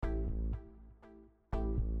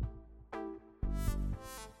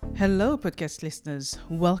Hello, podcast listeners.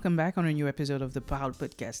 Welcome back on a new episode of the Parole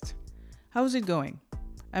Podcast. How's it going?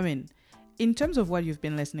 I mean, in terms of what you've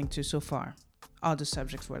been listening to so far, are the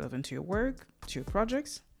subjects relevant to your work, to your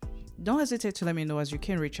projects? Don't hesitate to let me know as you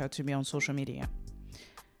can reach out to me on social media.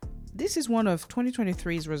 This is one of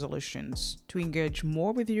 2023's resolutions to engage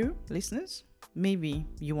more with you, listeners. Maybe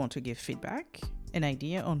you want to give feedback, an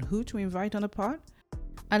idea on who to invite on the pod.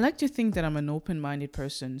 I like to think that I'm an open-minded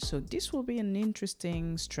person, so this will be an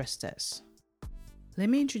interesting stress test. Let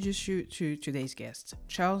me introduce you to today's guest,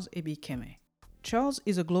 Charles Ebikeme. Charles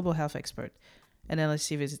is a global health expert, an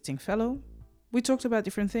LSE visiting fellow. We talked about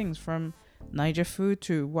different things from Niger food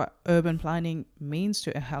to what urban planning means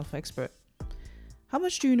to a health expert. How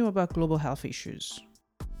much do you know about global health issues?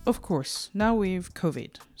 Of course, now with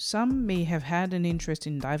COVID, some may have had an interest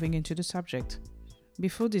in diving into the subject.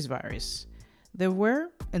 Before this virus, there were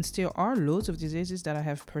and still are loads of diseases that I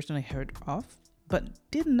have personally heard of, but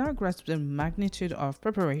did not grasp the magnitude of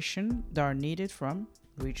preparation that are needed from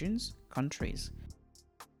regions, countries.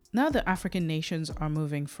 Now that African nations are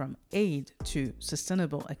moving from aid to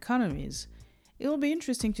sustainable economies, it will be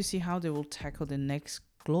interesting to see how they will tackle the next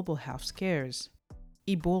global health scares.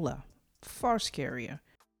 Ebola, far scarier.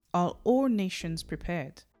 Are all nations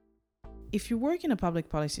prepared? If you work in a public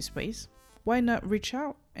policy space, why not reach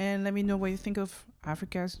out and let me know what you think of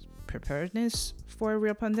Africa's preparedness for a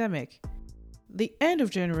real pandemic? The end of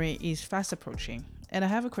January is fast approaching, and I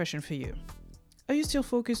have a question for you. Are you still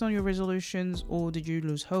focused on your resolutions or did you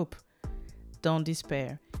lose hope? Don't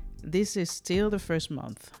despair. This is still the first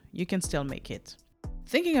month. You can still make it.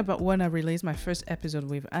 Thinking about when I released my first episode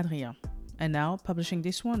with Adrien, and now publishing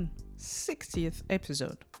this one, 60th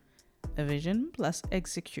episode. A vision plus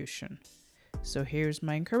execution. So here's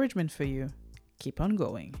my encouragement for you. Keep on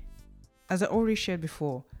going. As I already shared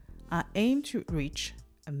before, I aim to reach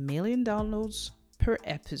 1 million downloads per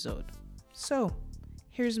episode. So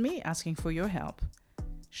here's me asking for your help.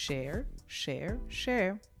 Share, share,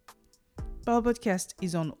 share. Parole Podcast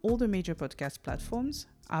is on all the major podcast platforms,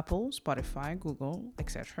 Apple, Spotify, Google,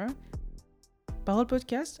 etc. Parole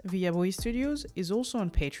Podcast via Bowie Studios is also on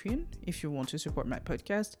Patreon if you want to support my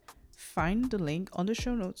podcast. Find the link on the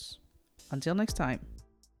show notes. Until next time.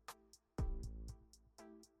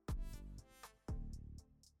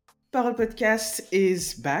 Parole Podcast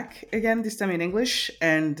is back again, this time in English,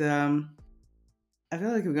 and I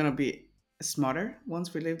feel like we're gonna be smarter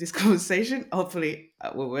once we leave this conversation. Hopefully,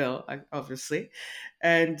 we will, obviously.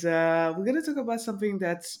 And we're gonna talk about something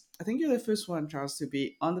that I think you're the first one, Charles, to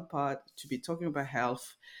be on the pod, to be talking about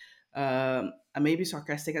health. I may be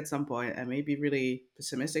sarcastic at some point. I may be really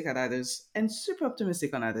pessimistic at others, and super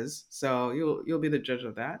optimistic on others. So you'll be the judge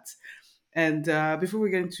of that. And before we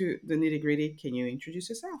get into the nitty gritty, can you introduce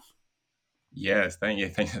yourself? Yes, thank you.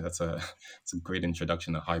 Thank you. That's a great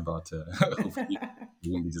introduction, a high bar to hopefully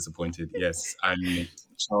you won't be disappointed. Yes, I'm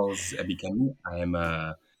Charles Ebikemi. I am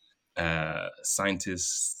a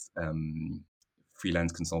scientist,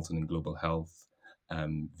 freelance consultant in global health,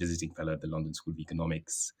 visiting fellow at the London School of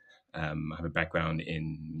Economics. I have a background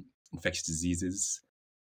in infectious diseases,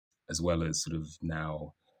 as well as sort of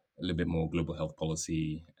now a little bit more global health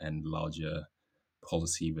policy and larger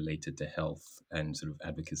policy related to health and sort of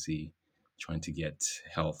advocacy, trying to get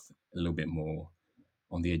health a little bit more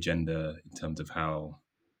on the agenda in terms of how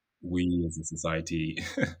we as a society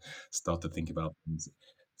start to think about things.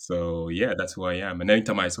 So yeah, that's who I am. And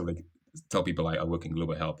anytime I sort of like tell people I work in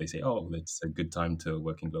global health, they say, "Oh, it's a good time to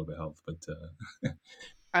work in global health." But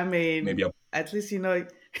I maybe mean, I'll at least you know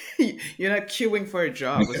you're not queuing for a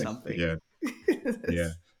job or something. yeah,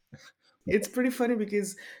 yeah. It's pretty funny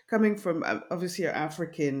because coming from obviously you're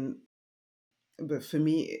African, but for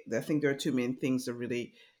me, I think there are two main things that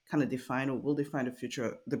really kind of define or will define the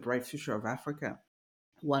future, the bright future of Africa.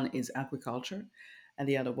 One is agriculture, and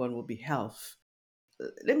the other one will be health.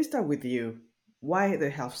 Let me start with you. Why the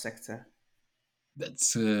health sector?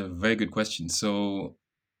 That's a very good question. So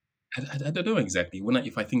I don't know exactly.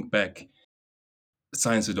 If I think back,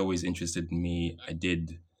 science had always interested me. I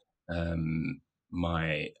did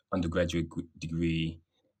my undergraduate degree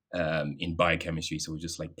in biochemistry, so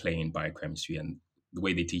just like plain biochemistry. And the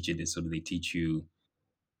way they teach it is sort of they teach you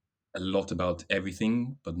a lot about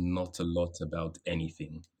everything, but not a lot about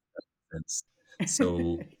anything. That's,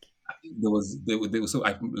 so there was so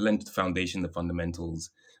I learned the foundation, the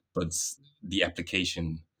fundamentals, but the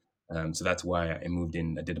application. So that's why I moved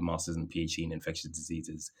in. I did a master's and PhD in infectious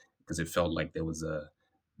diseases because it felt like there was a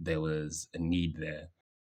need there,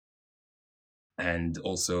 and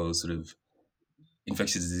also sort of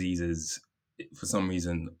infectious diseases for some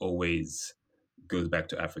reason always goes back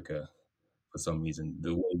to Africa for some reason.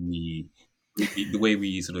 The way we the way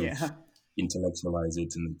we sort of Yeah. intellectualize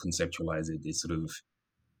it and conceptualize it is sort of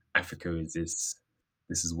Africa is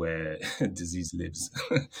this is where disease lives.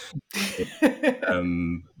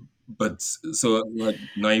 um, but so like,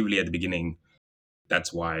 naively at the beginning,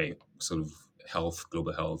 that's why sort of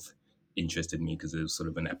global health interested me because it was sort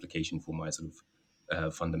of an application for my sort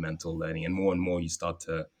of fundamental learning. And more you start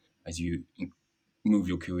to, as you move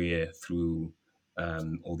your career through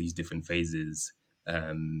all these different phases,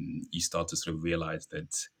 you start to sort of realize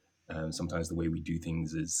that sometimes the way we do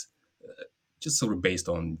things is just sort of based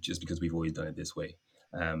on just because we've always done it this way.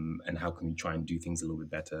 And how can we try and do things a little bit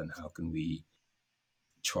better? And how can we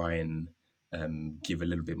try and give a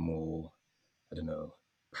little bit more, I don't know,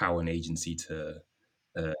 power and agency to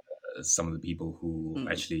uh, some of the people who Mm,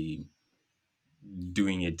 actually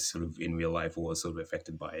doing it sort of in real life or sort of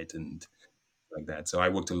affected by it and like that. So I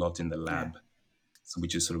worked a lot in the yeah. lab, so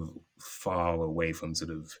which is sort of far away from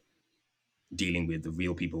sort of dealing with the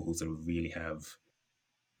real people who sort of really have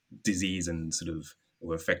disease and sort of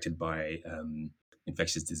were affected by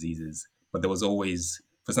infectious diseases. But there was always,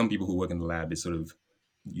 for some people who work in the lab, it's sort of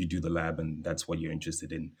you do the lab and that's what you're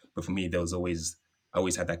interested in. But for me, there was always, I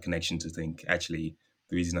always had that connection to think actually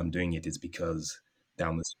the reason I'm doing it is because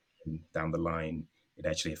down the line, it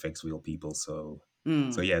actually affects real people. So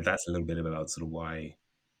Mm, yeah, that's a little bit about sort of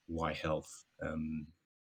why health.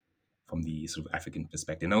 From the sort of African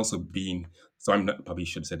perspective, and also being so I'm not, probably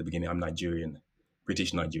should have said at the beginning I'm Nigerian,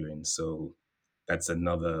 British Nigerian, so that's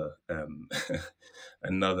another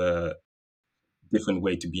another different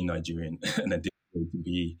way to be Nigerian and a different way to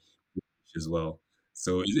be British as well.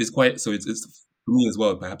 So it's quite so it's for me as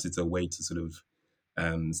well. Perhaps it's a way to sort of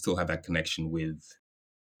still have that connection with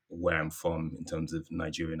where I'm from in terms of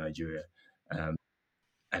Nigeria, um,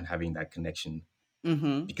 and having that connection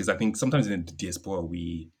mm-hmm. because I think sometimes in the diaspora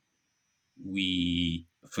we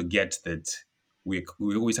forget that we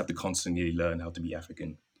always have to constantly learn how to be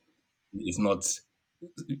African. It's not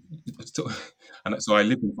so, and so I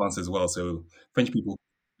lived in France as well. So French people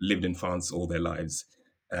lived in France all their lives.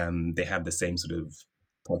 They have the same sort of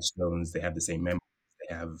touchstones. They have the same memories.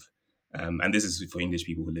 They have, and this is for English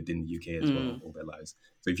people who lived in the UK as well Mm, all their lives.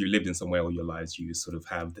 So if you lived in somewhere all your lives, you sort of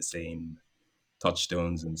have the same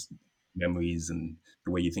touchstones and memories, and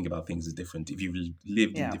the way you think about things is different. If you've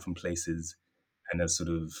lived in yeah. different places and sort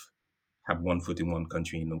of have one foot in one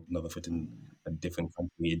country and another foot in a different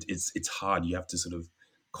country, it's hard. You have to sort of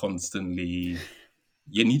constantly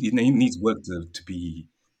it needs work to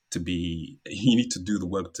be you need to do the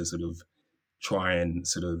work to sort of try and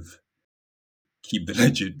sort of keep the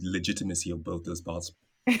legitimacy of both those parts.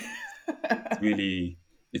 It's really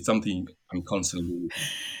it's something I'm constantly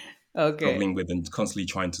Okay. struggling with and constantly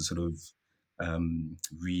trying to sort of um,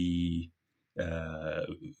 re uh,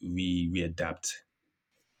 readapt.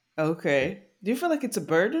 Okay. Do you feel like it's a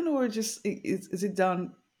burden or just is it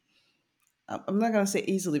done? I'm not gonna say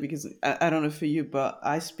easily because I don't know for you, but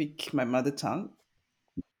I speak my mother tongue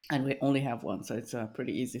and we only have one, so it's a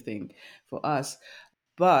pretty easy thing for us.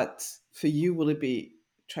 But for you, will it be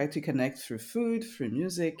try to connect through food, through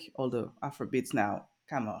music? Although Afrobeats now,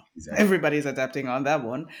 come on, Exactly. everybody's adapting on that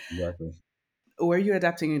one. Exactly. Or are you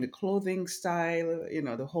adapting in the clothing style? You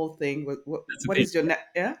know, the whole thing. That's the What thing. is your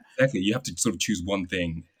yeah? Exactly. You have to sort of choose one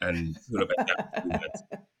thing and sort of adapt to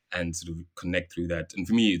that and sort of connect through that. And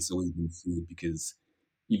for me, it's always been food because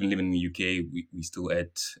even living in the UK, we still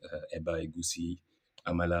ate eba, egusi,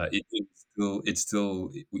 amala.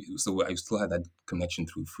 So I still had that connection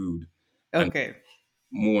through food. And Okay.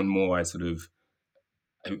 more and more, I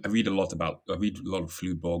read a lot of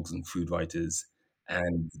food blogs and food writers,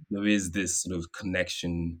 and there is this sort of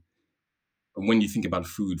connection. And when you think about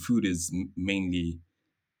food is mainly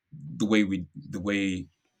the way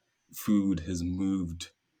food has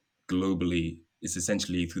moved globally is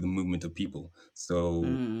essentially through the movement of people. So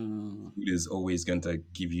Mm, food is always going to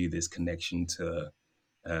give you this connection to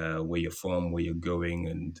where you're from, where you're going,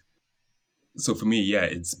 and so for me, yeah,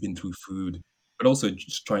 it's been through food, but also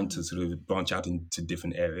just trying to sort of branch out into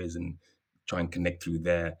different areas and try and connect through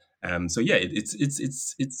there. So yeah,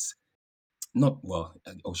 it's not well.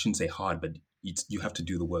 I shouldn't say hard, but you have to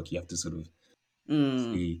do the work. You have to sort of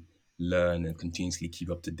mm. continuously learn and continuously keep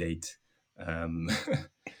up to date, um,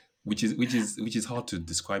 which is hard to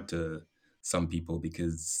describe to some people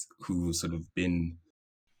because who sort of been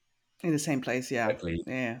In the same place, yeah, exactly.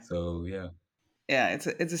 yeah. So yeah, Yeah,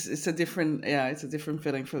 it's a different, yeah, it's a different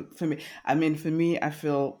feeling for me. I mean, for me, I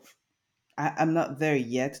feel I'm not there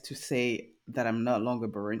yet to say that I'm not longer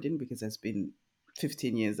Burundian because it's been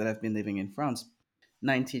 15 years that I've been living in France.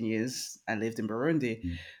 19 years I lived in Burundi,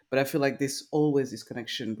 mm, but I feel like there's always this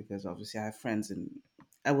connection because obviously I have friends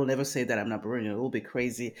I will never say that I'm not Burundian. It will be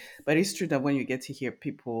crazy. But it's true that when you get to hear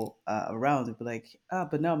people around, they'll be like, ah,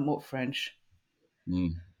 but now I'm more French.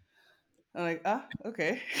 Mm. I'm like, ah,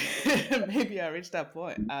 okay. Maybe I reached that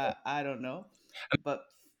point. I don't know. But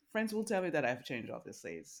friends will tell me that I've changed,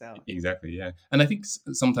 obviously. So, Exactly, yeah. And I think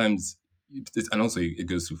sometimes, and also it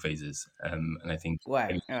goes through phases. And I think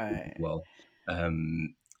why? as well.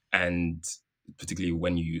 Um, and particularly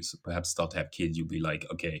when you perhaps start to have kids, you'll be like,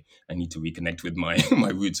 okay, I need to reconnect with my my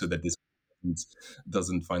roots so that this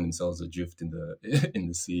doesn't find themselves adrift in the in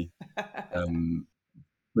the sea. Um,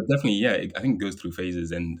 but definitely, yeah, I think it goes through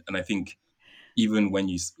phases, and I think even when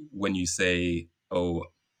when you say, oh,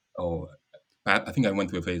 I think I went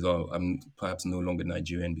through a phase. Oh, I'm perhaps no longer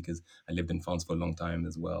Nigerian because I lived in France for a long time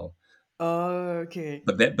as well. Okay.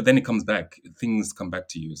 But then it comes back. Things come back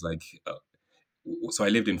to you. It's like so. I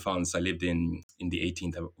lived in France. I lived in the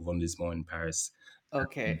 18th arrondissement in Paris,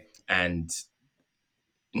 Okay. and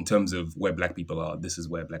in terms of where Black people are, this is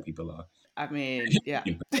where Black people are. I mean, yeah.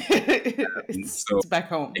 In- it's So it's back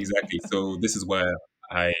home. exactly. So this is where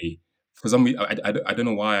I, for some reason, I don't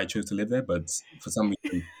know why I chose to live there, but for some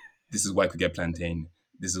reason, this is where I could get plantain.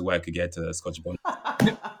 This is where I could get Scotch bonnet.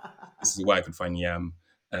 This is where I could find yam.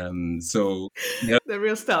 So yeah, The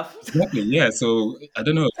real stuff. exactly. Yeah. So I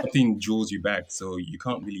don't know. Something draws you back. So you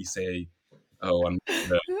can't really say, "Oh, I'm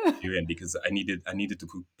Nigerian," because I needed to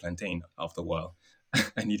cook plantain after a while.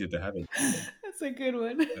 I needed to have it. That's a good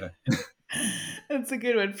one. Yeah, That's a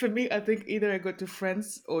good one. For me, I think either I go to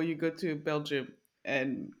France or you go to Belgium.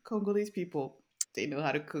 And Congolese people, they know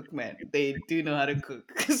how to cook, man. They do know how to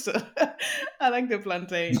cook. So I like the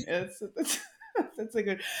plantain. That's a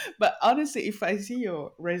good. But honestly, if I see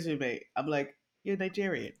your resume, I'm like, you're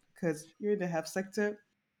Nigerian because you're in the health sector,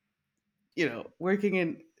 working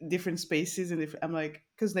in different spaces. And if I'm like,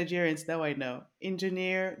 because Nigerians, now I know,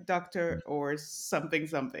 engineer, doctor, or something,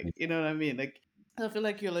 something. You know what I mean? Like, I feel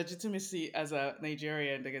like your legitimacy as a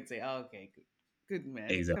Nigerian, they can say, oh, okay, good, good man,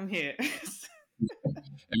 exactly. come here.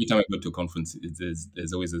 Every time I go to a conference,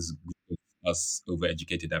 there's always this group of us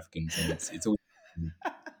overeducated Africans, and it's always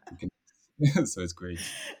so it's great.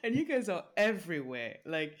 And you guys are everywhere.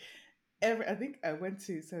 Like, I think I went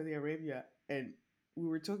to Saudi Arabia and we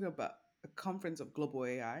were talking about a conference of global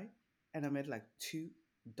AI, and I met like two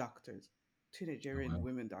doctors, two Oh, Nigerian wow.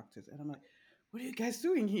 women doctors, and I'm like, "What are you guys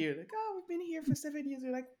doing here?" Like, "Oh, we've been here for 7 years."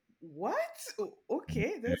 They're like, "What?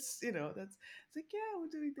 Okay, Yeah, that's." It's like, "Yeah, we're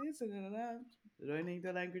doing this and learning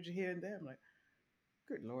the language here and there." I'm like,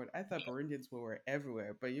 "Good lord, I thought Burundians were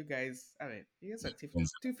everywhere, but you guys, I mean, you guys are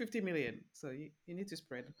it's 250 million, so you need to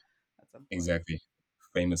spread at some point." exactly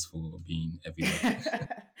famous for being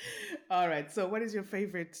everywhere. All right. So, what is your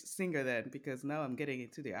favorite singer then? Because now I'm getting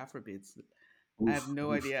into the Afrobeats. I have Oof,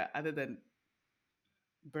 no oof. idea other than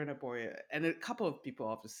Burna Boy and a couple of people,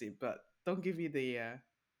 obviously, but don't give me the,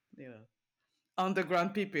 you know,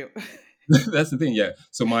 underground people. That's the thing, yeah.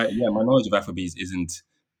 So my knowledge of Afrobeats isn't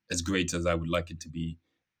as great as I would like it to be.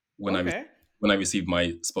 When I re- Okay. when I receive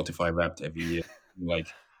my Spotify Wrapped every year, I'm like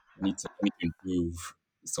I need to improve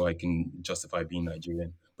so I can justify being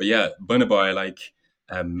Nigerian. But yeah, Burna Boy I like,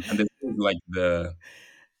 and there's like the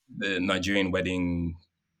Nigerian wedding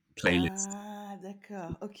playlist. Ah,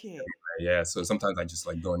 d'accord. Okay. Yeah, so sometimes I just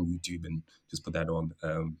like go on YouTube and just put that on.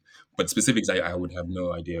 But specifics I would have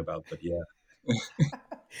no idea about. But yeah,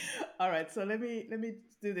 All right. So let me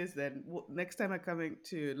do this then. Next time I'm coming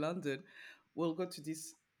to London, we'll go to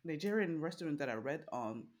this Nigerian restaurant that I read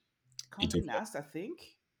on Condé 805, Nast, I think.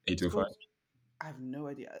 It's 805. called, I have no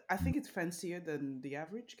idea. I think it's fancier than the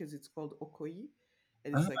average because it's called Okoyi,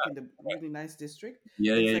 and it's Ah, like in the really nice district.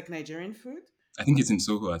 yeah, It's yeah. like Nigerian food. I think it's in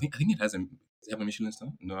Soho. I think it has a. Does it have a Michelin star?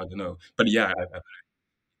 No, I don't know. But yeah,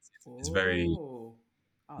 it's very Oh,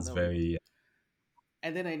 oh, it's that would be good. very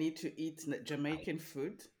And then I need to eat Jamaican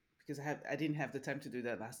food because I didn't have the time to do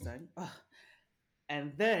that last time. Ugh.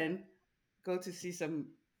 And then go to see some.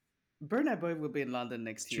 Burna Boy will be in London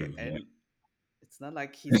it's next year, true. Yeah, and it's not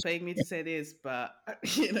like he's paying me to say this, but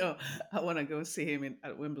I want to go see him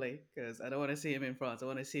at Wembley because I don't want to see him in France. I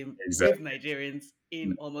want to see him with exactly. Nigerians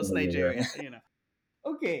in almost Yeah, Nigeria.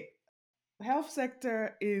 Okay, health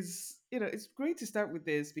sector is, it's great to start with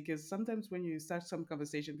this because sometimes when you start some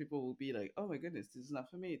conversation, people will be like, "Oh my goodness, this is not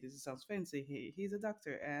for me. This sounds fancy. He's a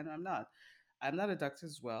doctor, and I'm not. I'm not a doctor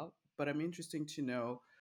as well, but I'm interesting to know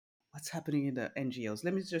what's happening in the NGOs.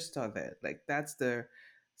 Let me just start there. Like that's the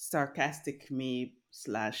sarcastic me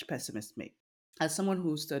slash pessimist me. As someone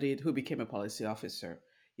who became a policy officer,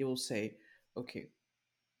 you will say, okay,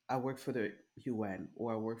 I work for the UN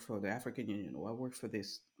or I work for the African Union or I work for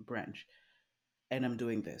this branch and I'm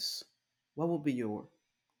doing this. What will be your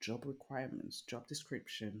job requirements, job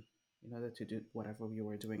description, in order to do whatever you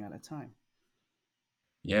were doing at the time?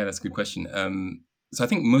 Yeah, that's a good question. So I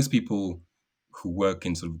think most people who work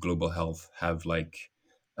in sort of global health have like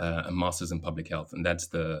a master's in public health, and that's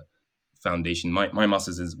the foundation. My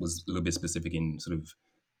master's was a little bit specific in sort of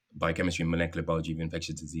biochemistry and molecular biology of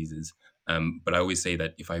infectious diseases. But I always say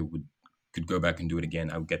that if I would could go back and do it again,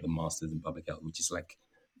 I would get the master's in public health, which is like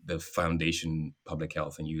the foundation public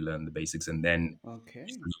health, and you learn the basics, and then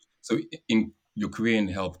Okay. so in your career in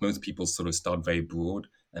health, most people sort of start very broad,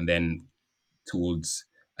 and then towards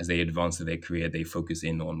as they advance in their career, they focus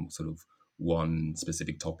in on sort of one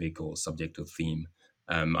specific topic or subject or theme.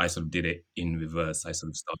 I sort of did it in reverse. I sort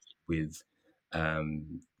of started with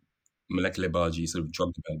um, molecular biology, sort of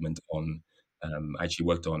drug development on. I actually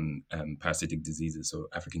worked on parasitic diseases, so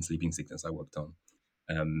African sleeping sickness. I worked on.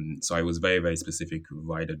 So I was very, very specific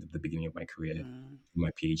right at the beginning of my career. Mm. My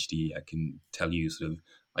PhD, I can tell you sort of,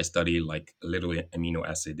 I study like a little amino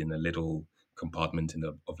acid in a little compartment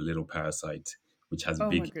of a little parasite, which has a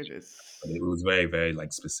Oh my big, but goodness. it was very, very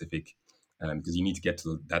like specific because you need to get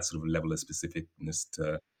to that sort of level of specificness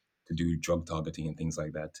to do drug targeting and things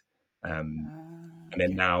like that. And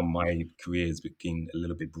then Okay. now my career has become a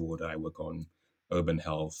little bit broader. I work on urban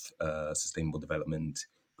health, sustainable development,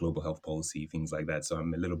 global health policy, things like that. So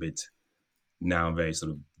I'm a little bit now very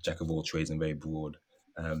sort of jack of all trades and very broad.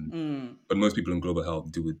 Um, Mm. but most people in global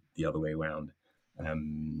health do it the other way around.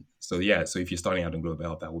 So yeah, so if you're starting out in global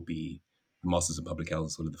health, that would be the masters in public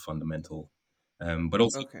health, sort of the fundamental. But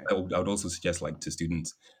also, Okay. I would also suggest like to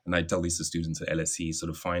students, and I tell this to students at LSE, sort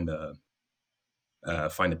of find a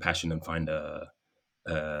passion and find a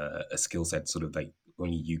skill set sort of like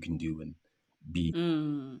only you can do and be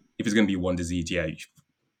Mm. if it's going to be one disease, yeah,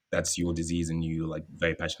 that's your disease and you're like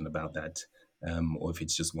very passionate about that. Or if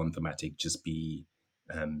it's just one thematic, just be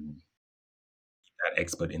um, that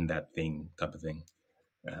expert in that thing type of thing.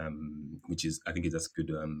 Which is I think is that's a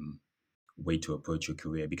good way to approach your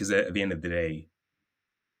career because at the end of the day,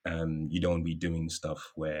 you don't be doing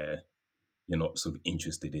stuff where you're not sort of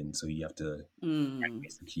interested in, so you have to Mm.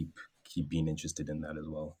 keep being interested in that as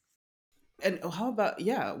well. And how about,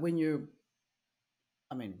 yeah, when you,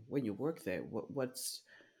 I mean, when you work there, what was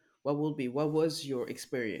your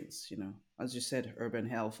experience? As you said, urban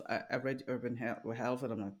health. I read urban health,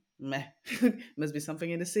 and I'm like, meh, must be something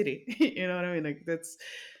in the city. You know what I mean? Like that's.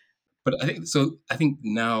 But I think so. I think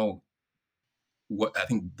now what I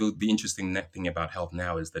think the interesting thing about health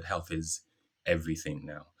now is that health is everything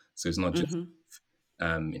now. So it's not just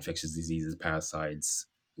Mm-hmm. infectious diseases, parasites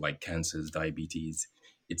like cancers, diabetes.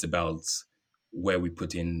 It's about where we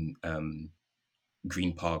put in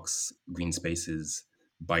green parks, green spaces,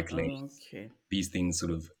 bike lanes. Okay. These things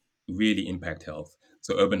sort of really impact health.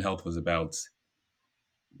 So urban health was about,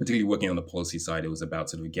 particularly working on the policy side, it was about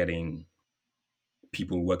sort of getting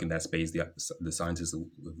people who work in that space, the scientists,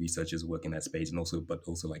 the researchers who work in that space, and also but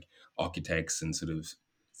also like architects and sort of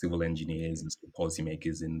civil engineers and sort of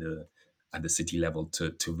policymakers in the at the city level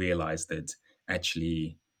to realize that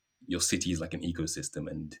actually your city is like an ecosystem,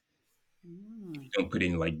 and if Mm. you don't put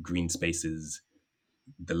in like green spaces,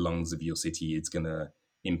 the lungs of your city, it's gonna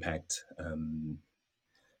impact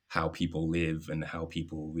how people live and how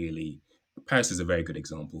people really. Paris is a very good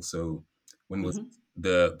example. So when was Mm-hmm.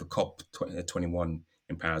 the COP 21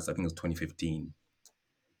 in Paris? I think it was 2015.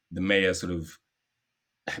 The mayor sort of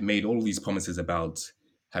made all these promises about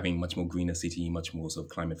having much more greener city, much more sort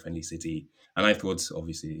of climate friendly city. And I thought,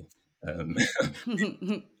 obviously, um,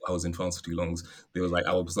 I was in France for too long. They was like,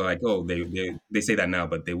 I was like, oh, they say that now,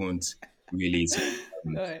 but they won't really.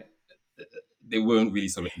 All right. They weren't really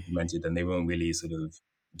sort of implemented and they won't really sort of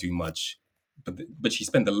do much. But she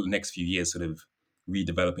spent the next few years sort of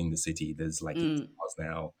redeveloping the city. There's like less Mm. cars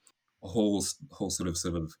now. A whole sort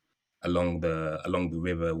of along the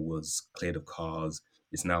river was cleared of cars.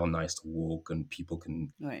 It's now nice to walk and people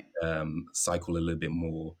can Right. cycle a little bit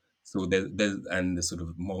more. So there's sort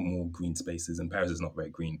of more green spaces. And Paris is not very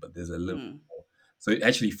green, but there's a little Mm. more. So it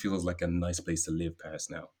actually feels like a nice place to live, Paris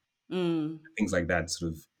now. Mm. Things like that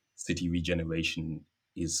sort of city regeneration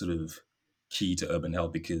is sort of key to urban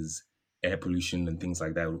health because air pollution and things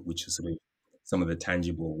like that, which is sort of some of the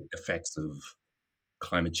tangible effects of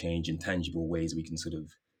climate change and tangible ways we can sort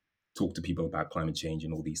of talk to people about climate change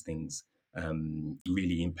and all these things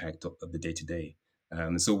really impact of the day to day.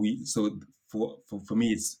 So for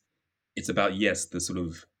me, it's about yes the sort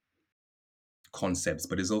of concepts,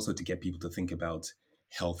 but it's also to get people to think about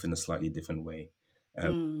health in a slightly different way.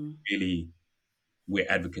 Um, Mm. really we're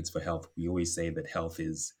advocates for health. We always say that health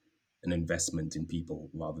is an investment in people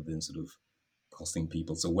rather than sort of costing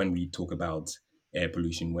people. So when we talk about air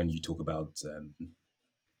pollution, when you talk about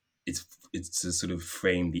it's to sort of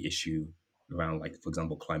frame the issue around, like, for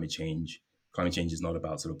example, climate change. Climate change is not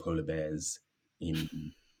about sort of polar bears in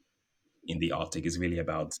in the Arctic. It's really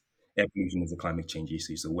about air pollution as a climate change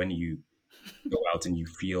issue. So when you go out and you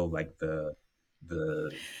feel like the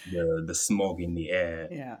smog in the air,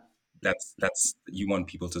 Yeah. that's you want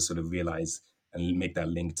people to sort of realize and make that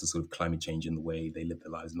link to sort of climate change in the way they live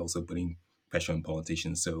their lives, and also putting pressure on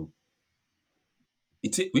politicians. So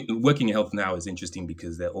working in health now is interesting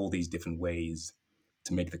because there are all these different ways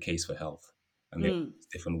to make the case for health, and there are Mm,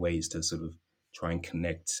 different ways to sort of try and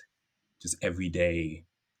connect just every day.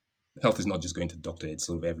 Health is not just going to the doctor; it's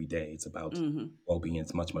sort of every day. It's about hmm. well-being.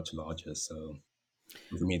 It's much larger. So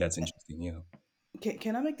for me, that's interesting. Yeah.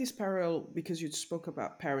 Can I make this parallel because you spoke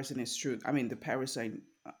about Paris and it's true. I mean, the Paris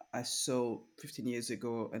I saw 15 years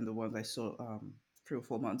ago and the ones I saw 3 or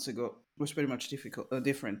 4 months ago was pretty much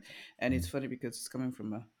different. And it's funny because it's coming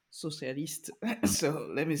from a socialist. So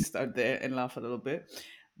let me start there and laugh a little bit.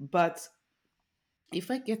 But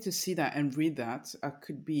if I get to see that and read that, I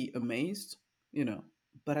could be amazed, you know.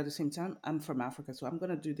 But at the same time, I'm from Africa, so I'm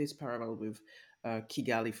gonna do this parallel with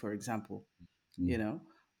Kigali, for example. You Mm, know,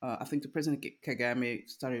 I think the President Kagame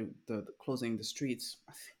started the closing the streets.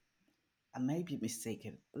 I may be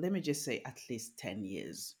mistaken. Let me just say at least 10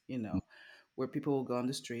 years. You mm, know, where people will go on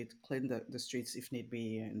the street, clean the streets if need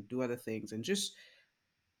be, and do other things, and just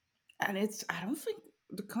and it's I don't think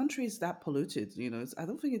the country is that polluted. You know, I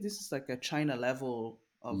don't think this is like a China level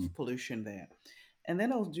of mm, pollution there. And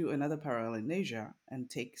then I'll do another parallel in Asia and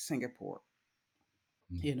take Singapore.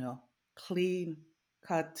 mm. You know, clean,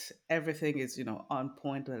 cut, everything is on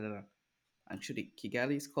point. Blah, blah, blah. Actually,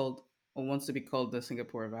 Kigali is called or wants to be called the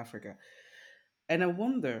Singapore of Africa. And I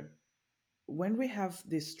wonder when we have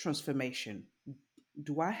this transformation,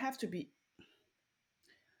 do I have to be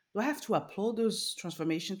do I have to applaud those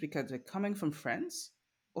transformations because they're coming from France?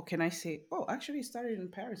 Or can I say, oh, actually, it started in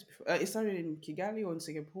Paris before, it started in Kigali or in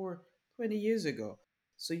Singapore 20 years ago.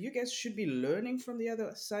 So you guys should be learning from the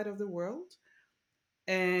other side of the world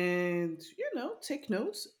and, take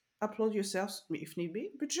notes, applaud yourselves if need be,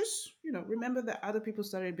 but just, remember that other people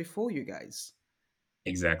started before you guys.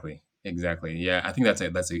 Exactly. Exactly. Yeah, I think that's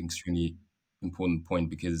an extremely important point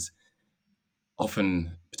because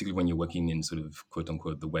often, particularly when you're working in sort of quote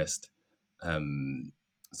unquote the West,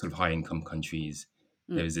 sort of high income countries,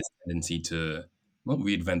 there Mm, is this tendency to not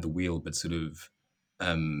reinvent the wheel, but sort of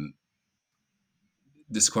um,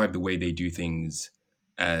 describe the way they do things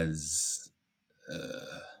as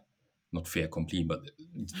not fait accompli, but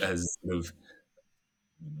as sort of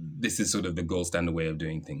this is sort of the gold standard way of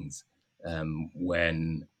doing things.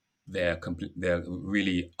 When there are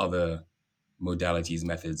really other modalities,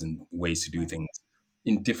 methods, and ways to do right. things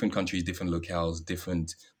in different countries, different locales,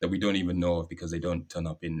 different that we don't even know of because they don't turn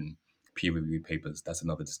up in peer reviewed papers. That's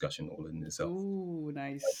another discussion all in itself. Ooh,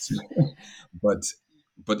 nice. But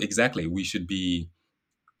but exactly, we should be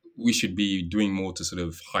doing more to sort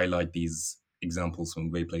of highlight these examples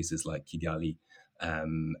from great places like Kigali,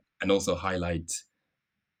 and also highlight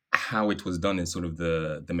how it was done and sort of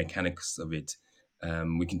the mechanics of it.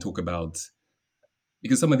 We can talk about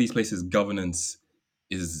because some of these places governance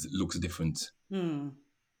is looks different. Hmm.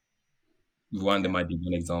 Rwanda Yeah. might be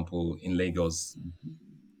one example. In Lagos,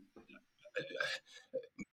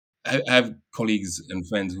 I have colleagues and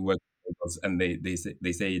friends who work in Lagos, and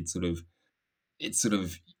they say it's sort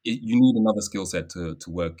of you need another skill set to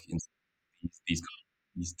work in these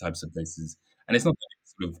these types of places, and it's not that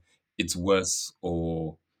it's sort of it's worse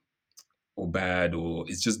or bad or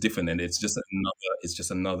it's just different, and it's just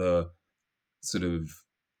another sort of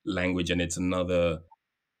language, and it's another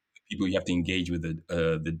people you have to engage with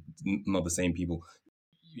the not the same people.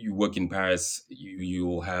 You work in Paris,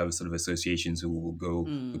 you'll have sort of associations who will go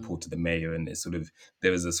Hmm. report to the mayor, and it's sort of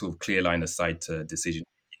there is a sort of clear line of sight to decision.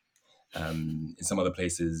 In some other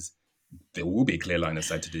places, there will be a clear line of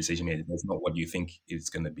sight to decision making. That's not what you think it's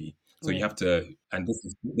going to be. So you Yeah. have to, and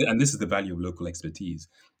this is the value of local expertise.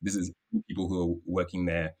 This is people who are working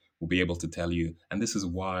there will be able to tell you, and this is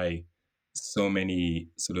why so many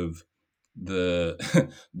sort of the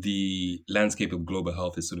the landscape of global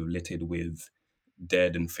health is sort of littered with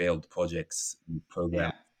dead and failed projects and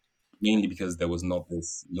programs, Yeah. mainly because there was not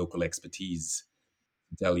this local expertise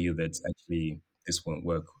tell you that actually this won't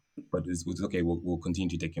work. But it's okay. We'll continue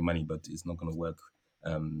to take your money, but it's not going to work.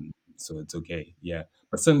 So it's okay. Yeah.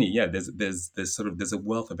 But certainly, yeah. There's a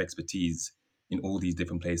wealth of expertise in all these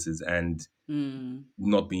different places, and Hmm.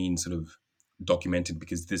 not being sort of documented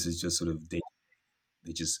because this is just sort of they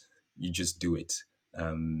just you just do it.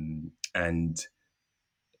 And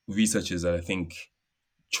researchers, I think,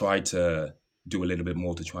 try to do a little bit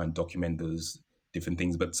more to try and document those different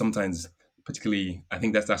things, but sometimes particularly, I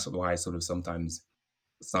think that's why sort of sometimes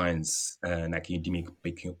science and academia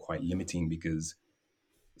become quite limiting, because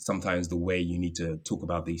sometimes the way you need to talk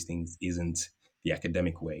about these things isn't the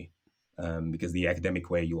academic way. Because the academic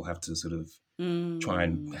way, you'll have to sort of try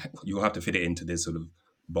and Mm, you'll have to fit it into this sort of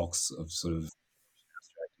box of sort of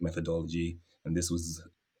methodology, and this was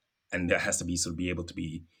and that has to be sort of be able to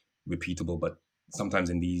be repeatable. But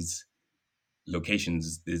sometimes in these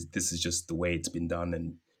locations, this is just the way it's been done,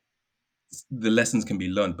 and the lessons can be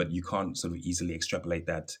learned, but you can't sort of easily extrapolate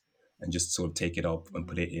that and just sort of take it up and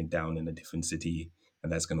put it in down in a different city,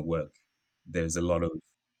 and that's going to work. There's a lot of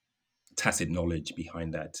tacit knowledge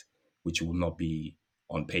behind that, which will not be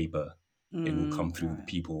on paper. It will come through the right.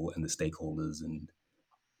 people and the stakeholders and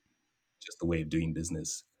just the way of doing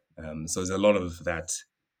business. So there's a lot of that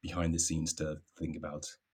behind the scenes to think about.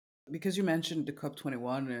 Because you mentioned the COP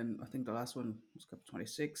 21, and I think the last one was COP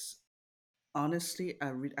 26. Honestly,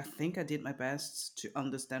 I think I did my best to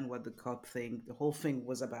understand what the COP thing, the whole thing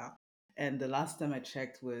was about. And the last time I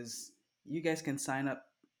checked was, you guys can sign up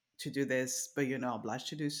to do this, but you're not obliged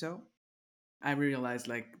to do so. I realized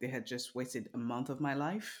like they had just wasted a month of my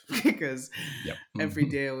life because Yep. every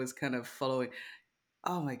day I was kind of following.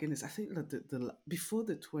 Oh my goodness! I think that before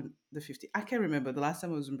the 50, I can't remember the last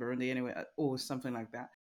time I was in Burundi anyway, or something like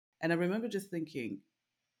that. And I remember just thinking,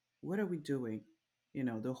 what are we doing? You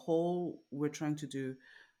know, the whole we're trying to do,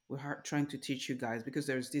 trying to teach you guys, because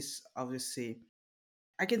there's this obviously,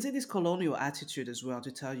 I can say this colonial attitude as well,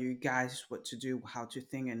 to tell you guys what to do, how to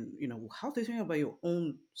think, and how to think about your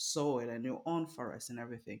own soil and your own forest and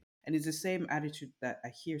everything. And it's the same attitude that I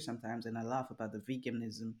hear sometimes, and I laugh about the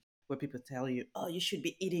veganism, where people tell you, "Oh, you should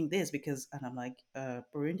be eating this because," and I'm like,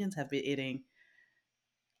 Burundians have been eating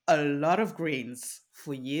a lot of grains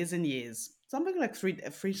for years and years, something like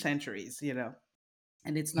three centuries,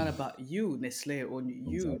 and it's not about you, Nestle, or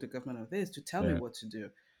you, Exactly. the government of this, to tell me Yeah. what to do.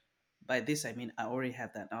 By this, I mean I already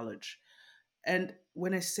have that knowledge. And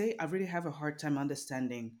when I say I really have a hard time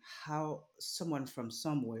understanding how someone from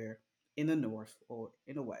somewhere in the north or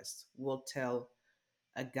in the west will tell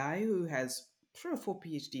a guy who has 3 or 4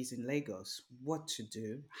 PhDs in Lagos what to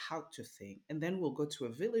do, how to think, and then we'll go to a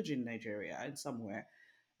village in Nigeria and somewhere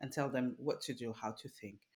and tell them what to do, how to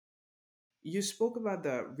think. You spoke about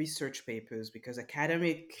the research papers because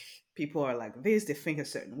academic people are like this, they think a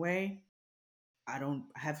certain way. I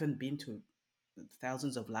haven't been to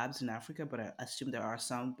thousands of labs in Africa, but I assume there are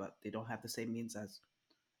some, but they don't have the same means as,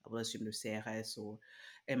 I will assume, the CRS or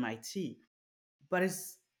MIT. But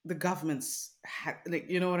it's the governments, like,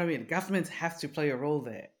 you know what I mean? Governments have to play a role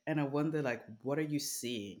there. And I wonder, like, what are you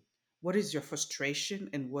seeing? What is your frustration,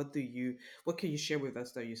 and what can you share with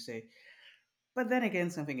us that you say? But then again,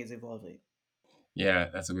 something is evolving. Yeah,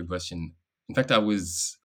 that's a good question. In fact, I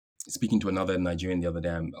was speaking to another Nigerian the other day.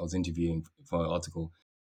 I was interviewing for an article,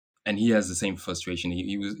 and he has the same frustration.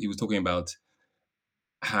 He was talking about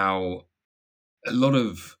how a lot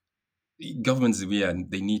of governments, yeah,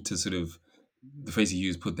 they need to sort of, the phrase he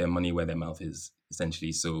used, put their money where their mouth is,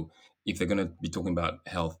 essentially. So if they're going to be talking about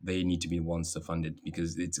health, they need to be the ones to fund it,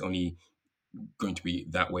 because it's only going to be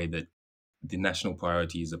that way that the national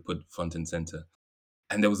priorities are put front and center.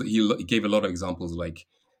 And he gave a lot of examples, like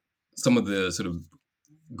some of the sort of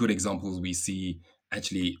good examples we see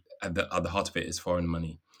actually at the heart of it is foreign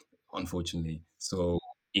money, unfortunately. So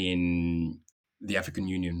in the African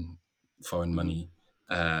Union, foreign Mm-hmm. money,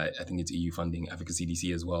 I think it's EU funding, Africa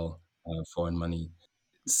CDC as well, foreign money.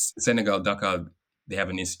 Senegal, Dakar, they have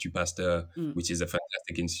an Institut Pasteur, Mm, which is a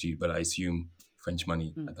fantastic institute, but I assume French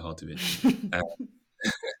money at the heart of it. Uh, mm.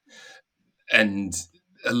 and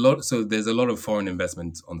a lot, so there's a lot of foreign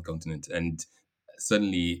investment on the continent, and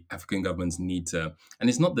certainly African governments need to. And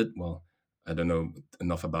it's not that, well, I don't know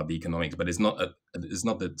enough about the economics, but it's not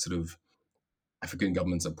that sort of African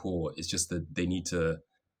governments are poor. It's just that they need to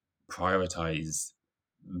prioritize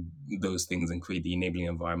those things and create the enabling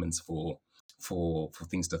environments for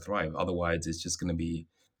things to thrive. Otherwise, it's just going to be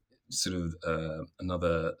sort of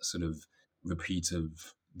another sort of repeat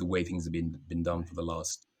of the way things have been done Right, for the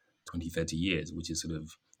last 20, 30 years, which is sort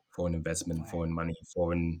of foreign investment, right, foreign money,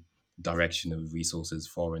 foreign direction of resources,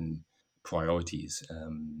 foreign priorities.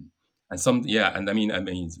 And some, yeah, and I mean,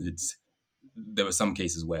 it's there were some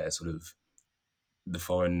cases where sort of the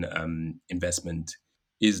foreign investment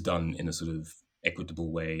is done in a sort of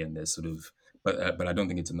equitable way, and there's sort of, but I don't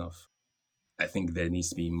think it's enough. I think there needs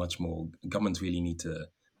to be much more. Governments really need to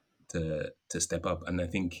step up, and I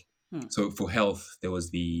think hmm, so. For health, there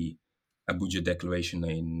was the Abuja Declaration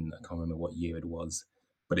in, I can't remember what year it was,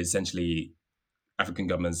 but essentially African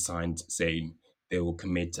governments signed saying they will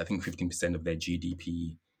commit, I think, 15% of their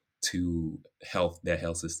GDP to their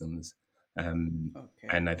health systems. um, Okay.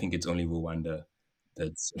 and I think it's only Rwanda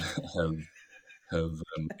that's have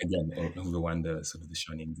again Rwanda sort of the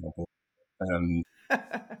shining example. Um,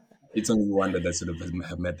 it's only Rwanda that sort of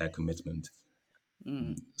have met that commitment.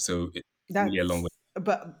 Mm. So it's really a long way.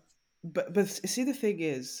 That's but see, the thing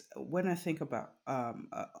is, when I think about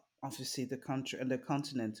obviously the country and the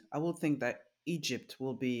continent, I will think that Egypt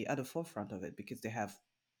will be at the forefront of it because they have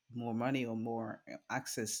more money or more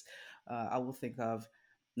access. I will think of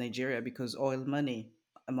Nigeria because oil money,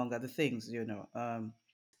 among other things. I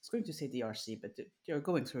was going to say DRC, but they're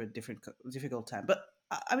going through a difficult time. But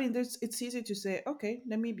I mean, it's easy to say, okay,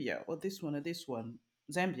 Namibia or this one,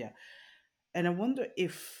 Zambia, and I wonder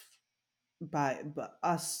if by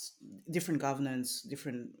us, different governance,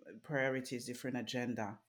 different priorities, different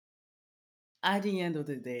agenda, at the end of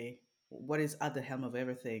the day, what is at the helm of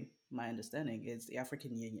everything, my understanding, is the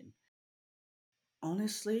African Union.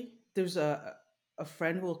 Honestly, there's a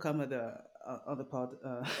friend who will come on the pod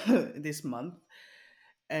this month,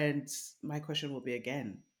 and my question will be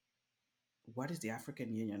again, what is the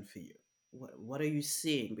African Union for you? What are you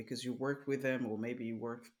seeing? Because you worked with them, or maybe you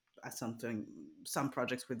work at some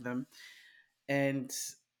projects with them, and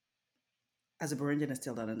as a Burundian, I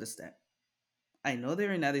still don't understand. I know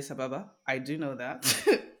they're in Addis Ababa. I do know that.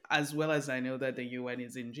 As well as I know that the UN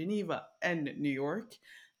is in Geneva and New York.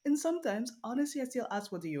 And sometimes, honestly, I still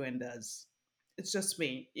ask what the UN does. It's just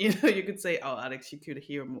me. You could say, oh, Alex, you could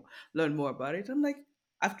learn more about it. I'm like,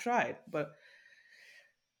 I've tried. But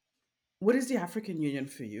what is the African Union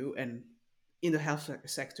for you? And in the health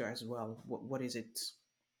sector as well, what is it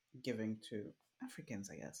giving to Africans,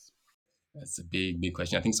 I guess? That's a big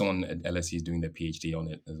question. I think someone at LSE is doing their PhD on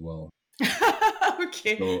it as well.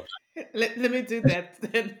 Okay. So Let me do that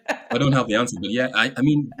then. I don't have the answer, but yeah, I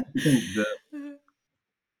mean,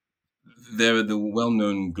 there are the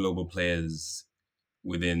well-known global players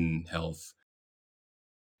within health,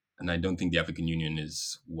 and I don't think the African Union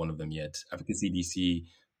is one of them yet. Africa CDC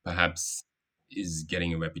perhaps is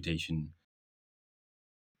getting a reputation,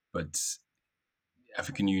 but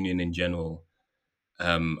African Union in general,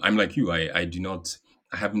 I'm like you. I do not.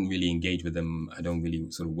 I haven't really engaged with them. I don't really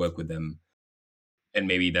sort of work with them, and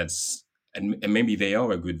maybe and maybe they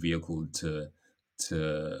are a good vehicle to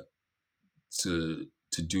to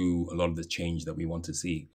do a lot of the change that we want to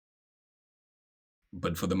see.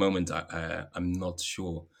 But for the moment, I'm not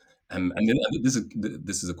sure. And then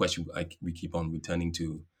this is a question we keep on returning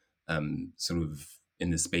to, sort of in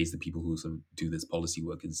the space. The people who sort of do this policy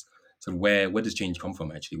work is sort of where does change come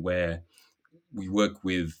from? Actually, where we work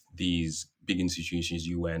with these big institutions,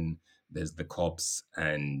 UN, there's the COPs,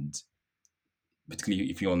 and particularly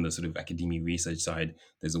if you're on the sort of academic research side,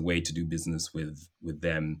 there's a way to do business with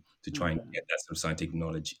them to try and Mm, get that sort of scientific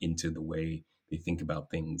knowledge into the way they think about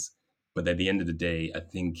things. But at the end of the day, I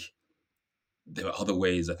think there are other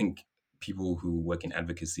ways. I think people who work in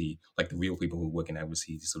advocacy, like the real people who work in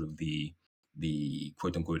advocacy, sort of the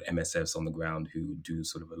quote unquote MSFs on the ground who do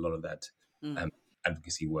sort of a lot of that mm, um,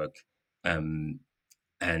 advocacy work, um,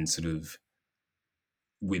 and sort of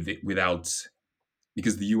without,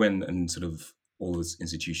 because the UN and sort of all those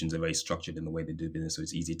institutions are very structured in the way they do business, so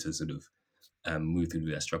it's easy to sort of move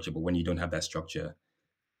through that structure. But when you don't have that structure,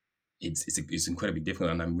 it's incredibly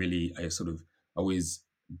difficult. And I sort of always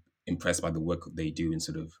impressed by the work they do in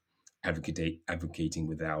sort of advocating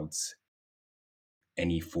without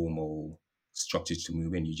any formal structures to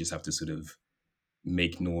move in. You just have to sort of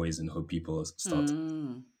make noise and hope people start.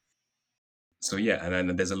 mm. So yeah, and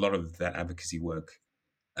then there's a lot of that advocacy work,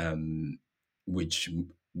 um, which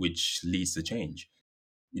which leads to change.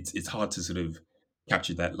 It's hard to sort of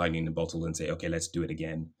capture that lightning in a bottle and say, okay, let's do it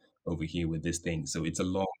again over here with this thing. So it's a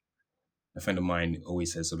long. A friend of mine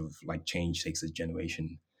always says sort of like change takes a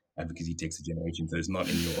generation, advocacy takes a generation. So it's not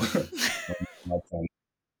in your lifetime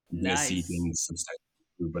you're gonna see Nice. things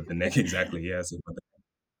substantially, but the next exactly, yeah. So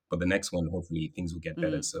but the next one, hopefully, things will get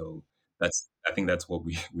better. Mm. So I think that's what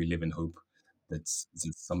we live in hope that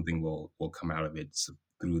something will come out of it, so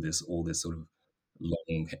through this all this sort of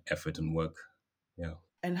long effort and work. Yeah.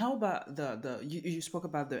 And how about you spoke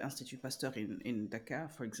about the Institut Pasteur in Dakar,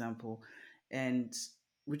 for example, and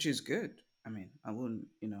which is good. I mean, I wouldn't,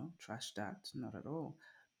 trash that, not at all.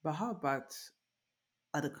 But how about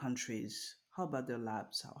other countries? How about their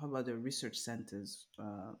labs? How about their research centers,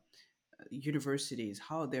 universities?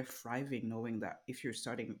 How they're thriving, knowing that if you're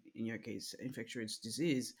starting, in your case, infectious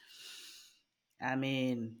disease, I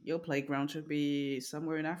mean, your playground should be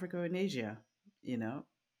somewhere in Africa or in Asia. You know,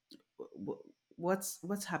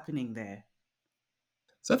 what's happening there?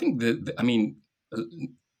 So I think I mean, uh,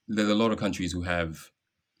 there's a lot of countries who have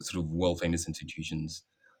sort of world famous institutions.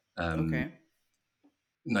 Um, Okay.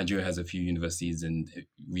 Nigeria has a few universities and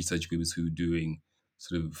research groups who are doing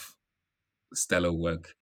sort of stellar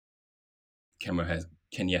work. Kenya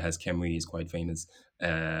has KEMRI, is quite famous.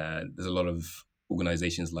 There's a lot of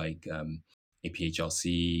organizations like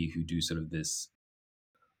APHRC who do sort of this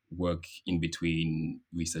work in between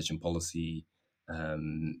research and policy.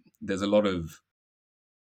 There's a lot of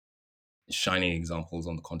shining examples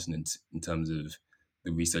on the continent in terms of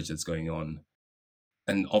the research that's going on.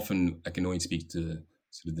 And often, I can only speak to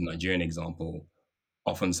sort of the Nigerian example.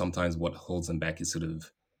 Often, sometimes what holds them back is sort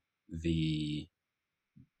of the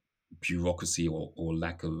bureaucracy or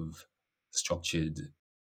lack of structured.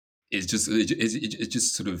 It's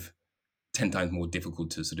just sort of 10 times more difficult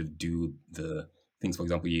to sort of do the things. For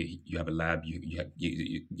example, you have a lab,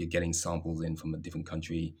 you're getting samples in from a different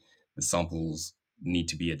country. The samples need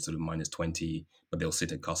to be at sort of minus 20, but they'll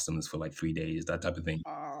sit at customs for like 3 days, that type of thing.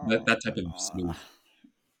 That type of sort Uh, of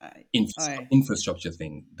I, I, infrastructure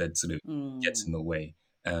thing that sort of gets in mm, the way.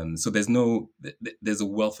 So there's a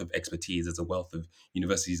wealth of expertise. There's a wealth of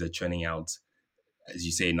universities that are churning out, as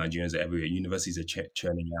you say, Nigerians are everywhere. Universities are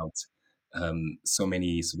churning out so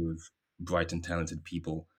many sort of bright and talented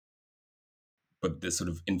people, but the sort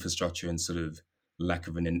of infrastructure and sort of lack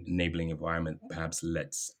of an enabling environment perhaps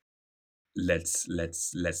lets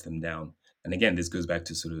them down. And again, this goes back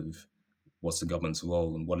to sort of what's the government's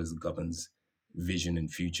role and what is the government's vision and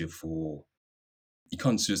future for. You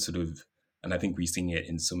can't just sort of, and I think we're seeing it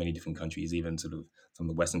in so many different countries, even sort of some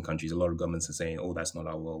of the Western countries. A lot of governments are saying, "Oh, that's not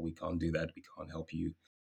our role. We can't do that. We can't help you.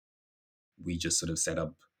 We just sort of set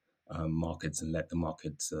up markets and let the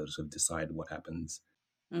markets sort of decide what happens."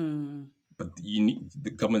 mm, But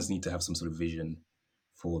the governments need to have some sort of vision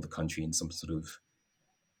for the country and some sort of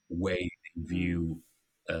way they mm, view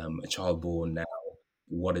a child born now.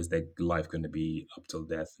 What is their life going to be up till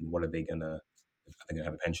death, and what are they gonna? Are they gonna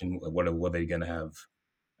have a pension? What are they gonna have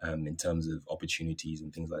in terms of opportunities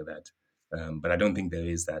and things like that? But I don't think there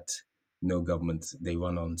is that. No government. They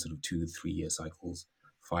run on sort of 2 to 3 year cycles,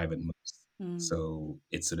 five at most. mm, So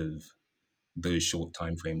it's sort of those short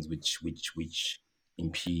time frames which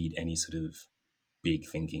impede any sort of big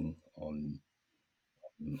thinking on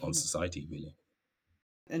mm. society really.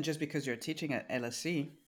 And just because you're teaching at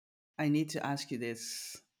LSE, I need to ask you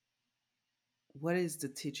this. What is the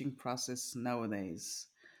teaching process nowadays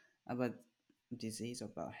about disease,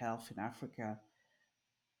 about health in Africa,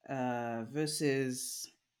 versus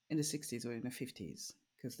in the 60s or in the 50s?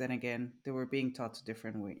 Because then again, they were being taught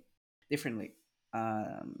differently.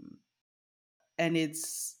 Um, and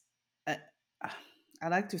I, I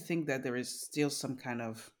like to think that there is still some kind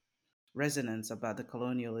of resonance about the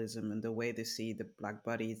colonialism and the way they see the black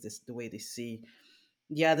bodies, the way they see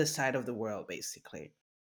the other side of the world, basically.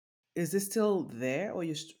 Is this still there, or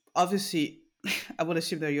obviously? I would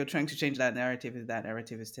assume that you're trying to change that narrative if that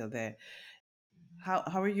narrative is still there. How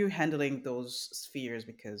are you handling those spheres?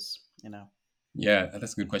 Because Yeah,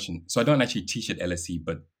 that's a good question. So I don't actually teach at LSE,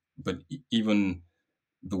 but even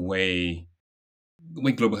the way the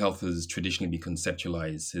way global health has traditionally been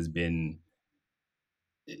conceptualized has been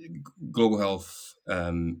global health.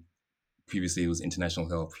 Previously, it was international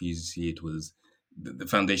health. Previously, it was the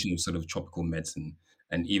foundation of sort of tropical medicine.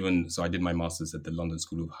 And even so, I did my master's at the London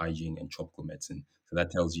School of Hygiene and Tropical Medicine. So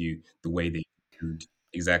that tells you the way they viewed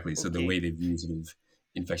exactly. So the way okay. they view sort of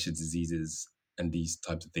infectious diseases and these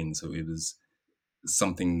types of things. So it was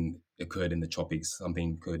something occurred in the tropics,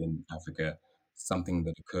 something occurred in Africa, something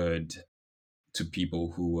that occurred to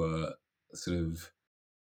people who were sort of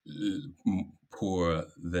poorer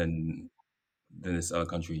than this other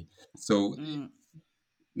country. So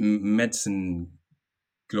Mm, medicine,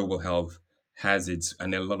 global health has its,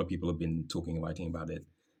 and a lot of people have been talking and writing about it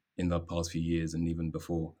in the past few years and even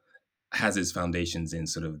before, has its foundations in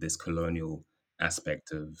sort of this colonial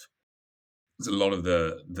aspect of a lot of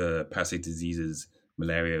the parasitic diseases,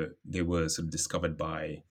 malaria, they were sort of discovered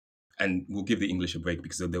by, and we'll give the English a break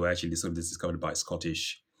because they were actually sort of discovered by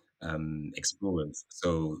Scottish explorers.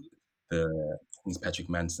 So the I think it's Patrick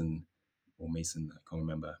Manson or Mason, I can't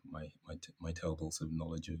remember my terrible sort of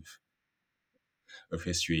knowledge of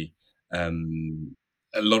history. Um,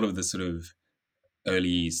 a lot of the sort of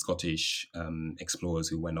early Scottish explorers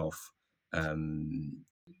who went off um,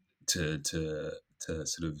 to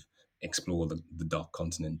sort of explore the dark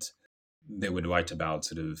continent, they would write about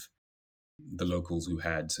sort of the locals who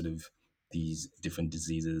had sort of these different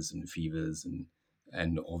diseases and fevers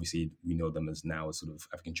and obviously we know them as now as sort of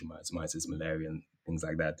African trichomoniasis, malaria, and things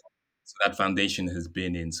like that. So that foundation has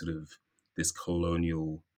been in sort of this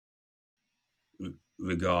colonial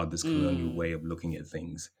regard, this colonial mm, way of looking at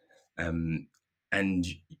things, um, and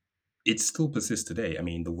it still persists today. I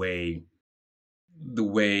mean, the way the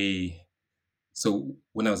way. So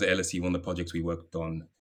when I was at LSE, one of the projects we worked on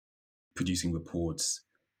producing reports,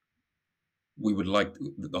 we would like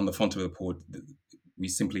on the front of the report, we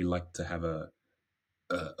simply like to have a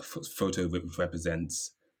photo that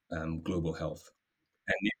represents global health.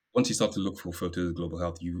 And once you start to look for photos of global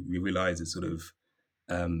health, you realize it's sort of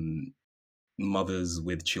um, mothers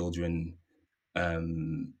with children.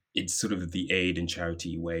 It's sort of the aid and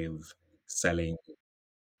charity way of selling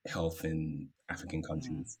health in African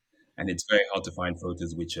countries, and it's very hard to find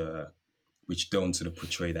photos which don't sort of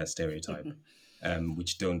portray that stereotype,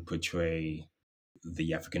 which don't portray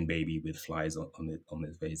the African baby with flies on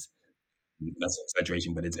his face. That's an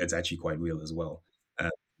exaggeration, but it's actually quite real as well. Um,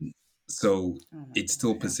 so Oh my it God,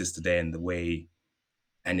 still yeah. persists today in the way,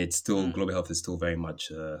 and it's still Mm. global health is still very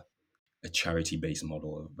much a charity based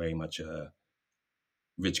model, very much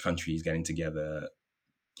rich countries getting together,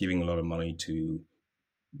 giving a lot of money to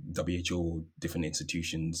WHO, different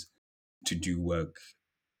institutions to do work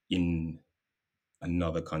in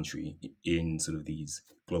another country, in sort of these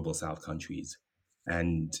global South countries,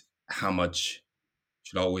 and how much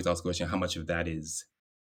should I always ask the question? How much of that is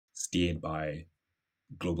steered by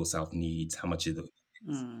global South needs? How much is it?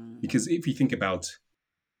 Mm. Because if you think about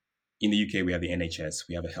in the UK, we have the NHS,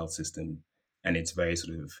 we have a health system, and it's very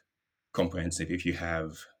sort of comprehensive. If you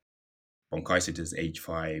have bronchitis at age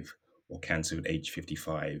 5 or cancer at age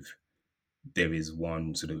 55, there is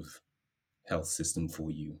one sort of health system for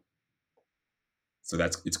you. So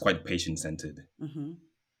it's quite patient centered. Mm-hmm.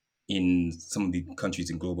 In some of the countries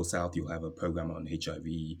in global south, you'll have a program on HIV,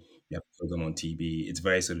 you have a program on TB. It's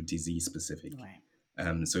very sort of disease specific.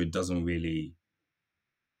 Right. So it doesn't really.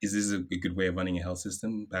 Is this a good way of running a health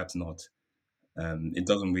system? Perhaps not. It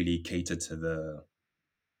doesn't really cater to the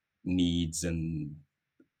needs and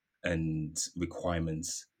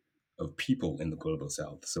requirements of people in the global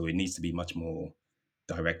south. So it needs to be much more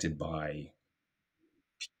directed by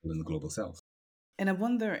people in the global south. And I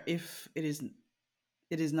wonder if it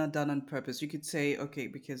is not done on purpose. You could say, okay,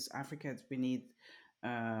 because Africans we need,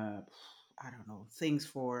 I don't know, things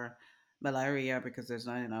for malaria because there's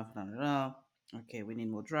not enough. No, no, no. Okay, we need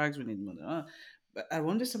more drugs. We need more. But I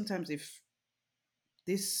wonder sometimes if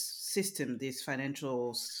this system, this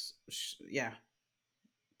financial, yeah,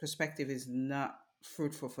 perspective is not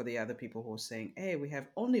fruitful for the other people who are saying, "Hey, we have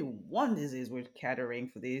only one disease we're catering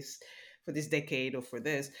for this decade or for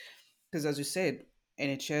this." Because as you said,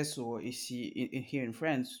 NHS or ici here in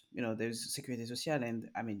France, there's Sécurité Sociale, and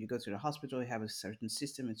I mean, you go to the hospital, you have a certain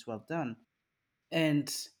system, it's well done, and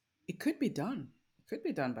it could be done. It could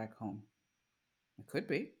be done back home. It could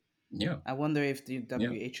be. Yeah, I wonder if the yeah.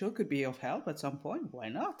 WHO could be of help at some point. Why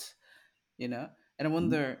not? You know, and I Mhm.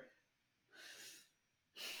 wonder.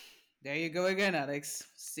 There you go again, Alex.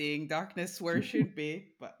 Seeing darkness where it should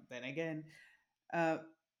be, but then again, uh,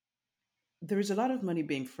 there is a lot of money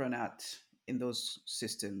being thrown out in those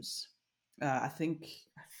systems. I think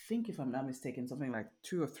if I'm not mistaken, something like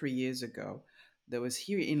 2 or 3 years ago, there was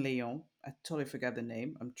here in Lyon. I totally forgot the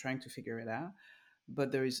name. I'm trying to figure it out.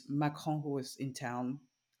 But there is Macron who was in town,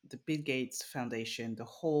 the Bill Gates Foundation, the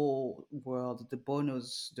whole world, the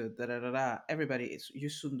Bonos, the da da da da. Everybody,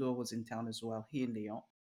 Yusundo was in town as well here in Lyon,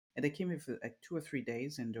 and they came here for like 2 or 3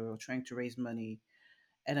 days, and they were trying to raise money,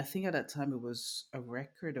 and I think at that time it was a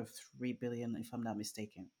record of 3 billion, if I'm not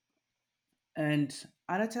mistaken. And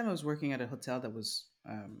at that time, I was working at a hotel that was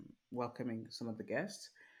welcoming some of the guests,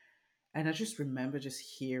 and I just remember just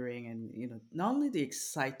hearing and not only the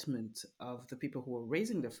excitement of the people who were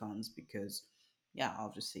raising the funds because, yeah,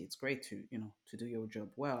 obviously it's great to to do your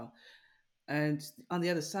job well, and on the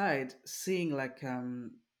other side, seeing like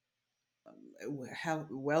how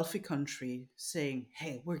wealthy country saying,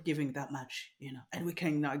 "Hey, we're giving that much, and we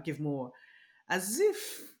cannot give more," as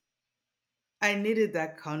if I needed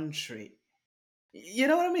that country. You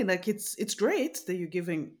know what I mean? Like it's great that you're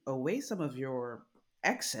giving away some of your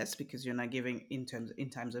excess because you're not giving in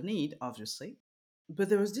times of need, obviously. But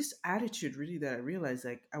there was this attitude really that I realized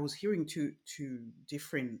like I was hearing two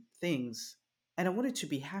different things, and I wanted to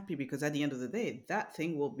be happy because at the end of the day, that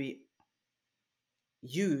thing will be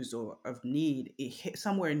used or of need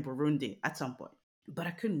somewhere in Burundi at some point. But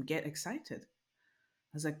I couldn't get excited.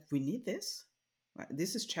 I was like, we need this. Like,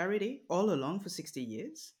 this is charity all along for 60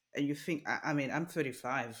 years. And you think, I mean, I'm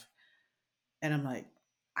 35 and I'm like,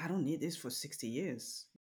 I don't need this for 60 years.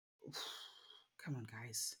 Come on,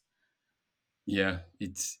 guys. Yeah,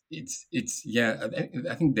 it's yeah.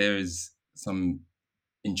 I think there is some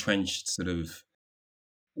entrenched sort of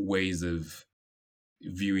ways of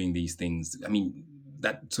viewing these things. I mean,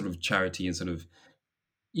 that sort of charity and sort of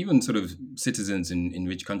even sort of citizens in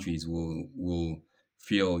rich countries will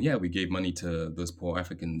feel, yeah, we gave money to those poor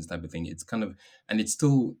Africans type of thing. It's kind of, and it's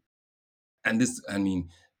still, and this, I mean,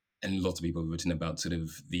 and lots of people have written about sort of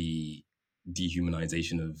the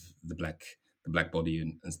dehumanization of the black body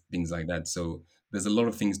and things like that. So there's a lot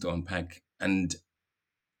of things to unpack, and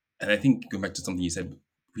I think going back to something you said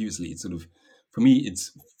previously, it's sort of, for me,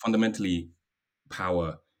 it's fundamentally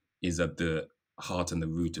power is at the heart and the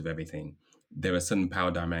root of everything. There are certain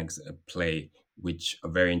power dynamics at play which are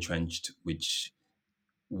very entrenched, which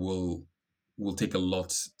will will take a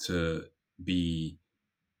lot to be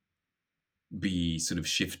be sort of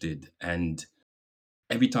shifted. And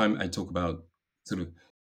every time I talk about sort of,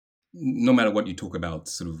 no matter what you talk about,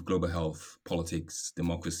 sort of global health, politics,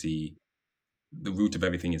 democracy, the root of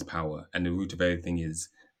everything is power, and the root of everything is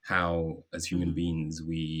how, as human Hmm. beings,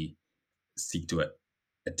 we seek to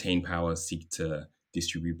attain power, seek to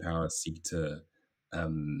distribute power, seek to.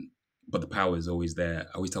 Um, but the power is always there.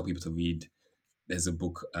 I always tell people to read. There's a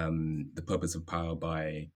book, "The Purpose of Power"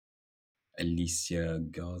 by Alicia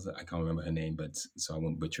Garza. I can't remember her name, but so I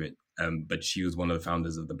won't butcher it. But she was one of the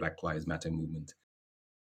founders of the Black Lives Matter movement.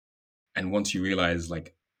 And once you realize,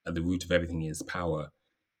 like, at the root of everything is power,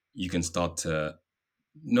 you can start to,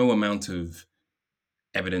 no amount of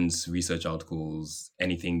evidence, research articles,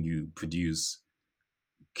 anything you produce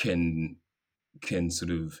can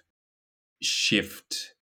sort of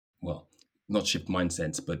shift, well, not shift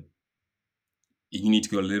mindsets, but you need to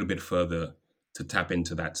go a little bit further to tap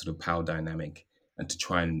into that sort of power dynamic and to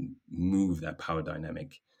try and move that power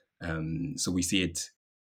dynamic. So we see it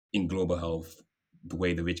in global health, the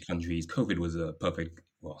way the rich countries, COVID was a perfect,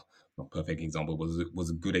 well, not perfect example, was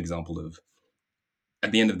a good example of,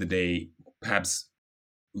 at the end of the day, perhaps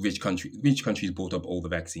rich countries bought up all the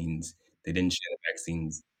vaccines. They didn't share the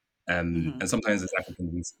vaccines. Hmm. And sometimes as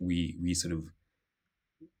Africans, we sort of,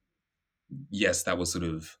 yes, that was sort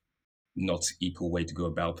of not equal way to go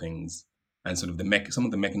about things. And sort of some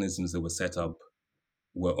of the mechanisms that were set up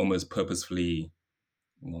were almost purposefully,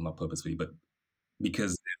 well, not purposefully, but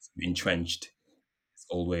because it's entrenched, this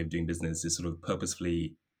old way of doing business is sort of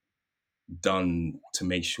purposefully done to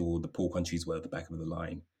make sure the poor countries were at the back of the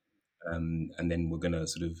line. And then we're going to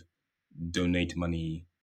sort of donate money,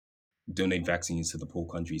 donate vaccines to the poor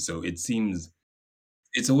countries. So it seems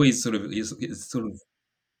it's always sort of, it's sort of,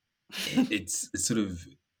 it's sort of,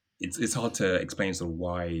 it's hard to explain sort of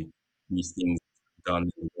why these things are done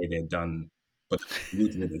the way they're done, but the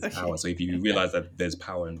root of it is power. Okay. So if you realize that there's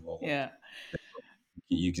power involved, Yeah,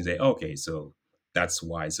 you can say, oh, okay, so that's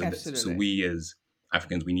why. So absolutely. we as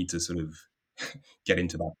Africans, we need to sort of get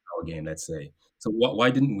into that power game. Let's say. So why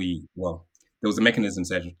didn't we? Well, there was a mechanism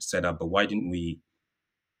set up, but why didn't we?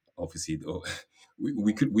 Obviously,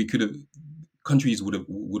 we could have, countries would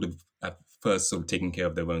have at first sort of taken care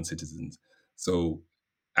of their own citizens. So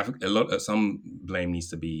a lot, some blame needs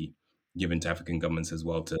to be given to African governments as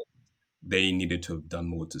well. To They needed to have done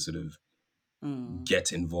more to sort of Mm.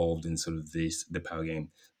 get involved in sort of the power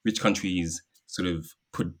game. Rich countries sort of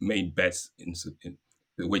made bets in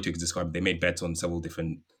the way to describe it, they made bets on several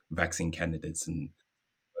different vaccine candidates, and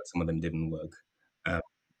some of them didn't work. Um,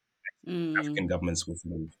 Mm. African governments were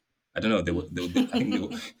sort of, I don't know, I think they were,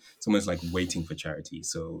 it's almost like waiting for charity.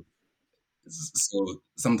 So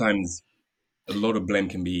sometimes a lot of blame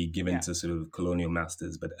can be given Yeah. to sort of colonial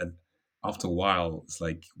masters, but after a while, it's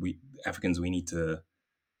like we Africans, we need to,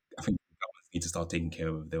 I think governments need to start taking care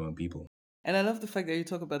of their own people. And I love the fact that you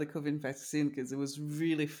talk about the COVID vaccine because it was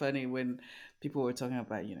really funny when people were talking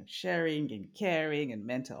about, sharing and caring and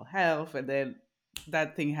mental health. And then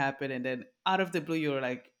that thing happened. And then out of the blue, you were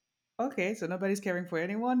like, okay, so nobody's caring for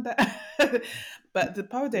anyone. But the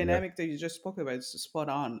power Yeah, dynamic that you just spoke about is spot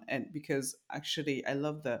on. And because actually, I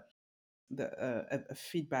love a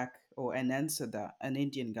feedback or an answer that an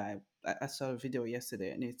Indian guy, I saw a video yesterday,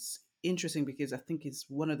 and it's interesting because I think it's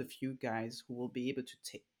one of the few guys who will be able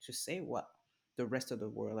to say what the rest of the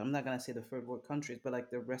world. I'm not gonna say the third world countries, but like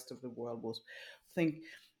the rest of the world will think.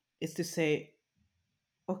 Is to say,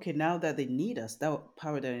 okay, now that they need us, that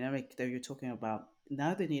power dynamic that you're talking about,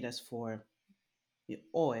 now they need us for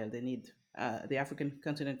oil. They need the African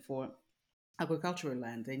continent for agricultural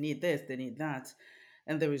land. They need this, they need that.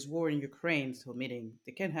 And there is war in Ukraine, so meaning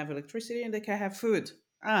they can't have electricity and they can't have food.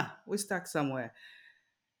 Ah, we're stuck somewhere.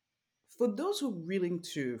 For those who are willing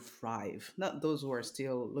to thrive, not those who are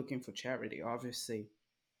still looking for charity, obviously,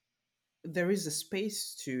 there is a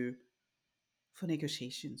space to for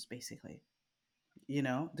negotiations, basically.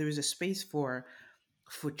 There is a space for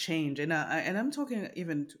change, and I'm talking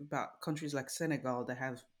even about countries like Senegal that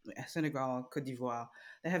have Senegal, Cote d'Ivoire,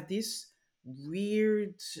 they have this.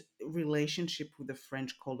 weird relationship with the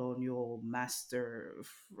French colonial master,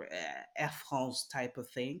 Air France type of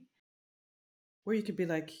thing, where you could be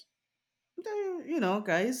like,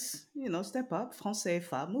 guys, step up, France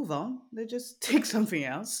CFA, move on. They just take something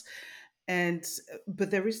else. And, but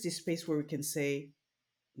there is this space where we can say,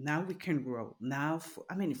 now we can grow. Now,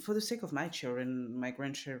 I mean, for the sake of my children, my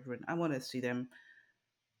grandchildren, I want to see them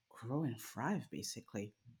grow and thrive,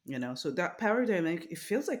 basically. So that paradigm, like, it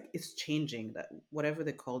feels like it's changing. That whatever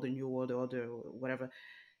they call the new world order, or whatever.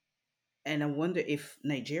 And I wonder if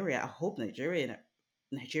Nigeria. I hope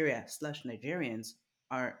Nigeria slash Nigerians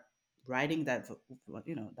are riding that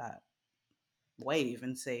wave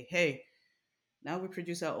and say, hey, now we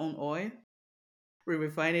produce our own oil, we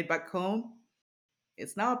refine it back home.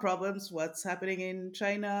 It's not our problems what's happening in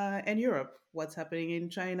China and Europe, what's happening in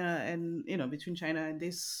China and, between China and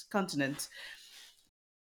this continent.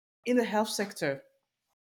 In the health sector,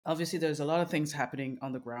 obviously there's a lot of things happening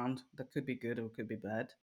on the ground that could be good or could be bad.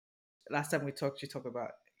 Last time we talked, you talked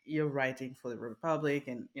about you're writing for the Republic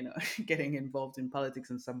and, getting involved in politics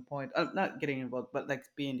at some point. Not getting involved, but like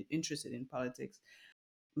being interested in politics.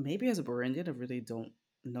 Maybe as a Burundian, I really don't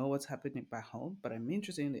know what's happening back home, but I'm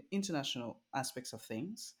interested in the international aspects of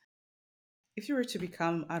things. If you were to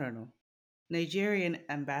become, I don't know, Nigerian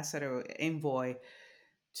ambassador or envoy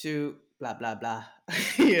to blah blah blah,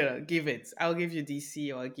 give it. I'll give you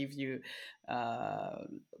DC, or I'll give you uh,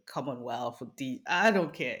 Commonwealth or D. I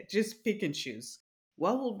don't care. Just pick and choose.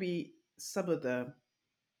 What will be some of the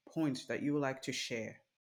points that you would like to share?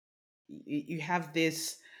 You have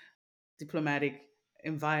this diplomatic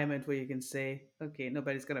environment where you can say, okay,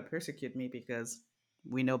 nobody's gonna persecute me because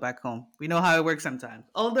we know back home. We know how it works sometimes.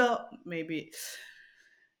 Although maybe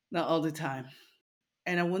not all the time.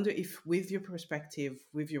 And I wonder if with your perspective,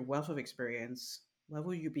 with your wealth of experience, what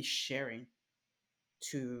will you be sharing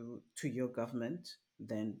to your government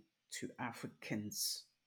than to Africans?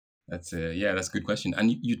 That's a good question.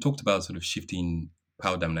 And you talked about sort of shifting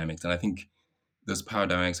power dynamics, and I think those power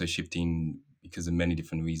dynamics are shifting because of many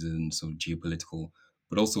different reasons, so geopolitical,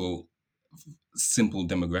 but also simple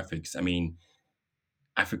demographics. I mean,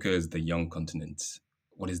 Africa is the young continent.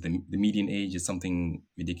 What is the median age? Is something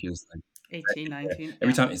ridiculous. Like, 18, yeah. 19, Every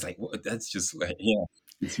yeah. time it's like, what, that's just like, yeah,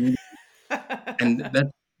 it's really, and It's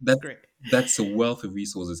that great. that's a wealth of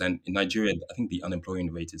resources. And in Nigeria, I think the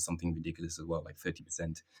unemployment rate is something ridiculous as well, like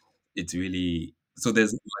 30%. It's really so.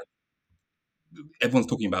 There's everyone's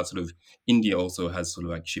talking about sort of India also has sort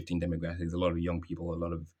of like shifting demographics, a lot of young people, a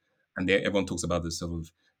lot of, and everyone talks about this sort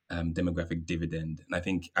of demographic dividend. And I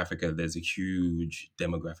think Africa, there's a huge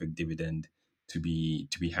demographic dividend to be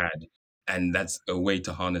had, and that's a way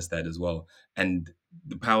to harness that as well. And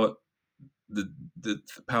the power, the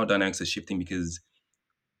power dynamics are shifting because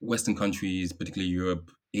Western countries, particularly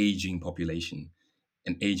Europe, aging population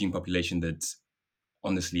that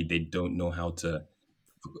honestly they don't know how to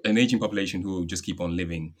an aging population who will just keep on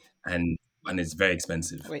living and it's very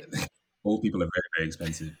expensive. Wait, Old people are very, very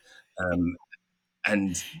expensive.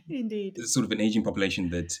 And indeed. sort of an aging population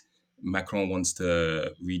that Macron wants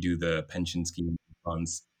to redo the pension scheme in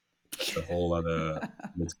France. That's a whole other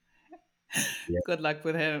yeah. Good luck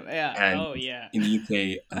with him. Yeah. And Oh, yeah. in the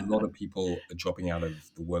UK, a lot of people are dropping out of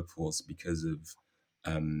the workforce because of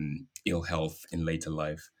ill health in later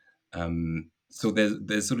life. So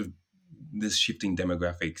there's sort of this shifting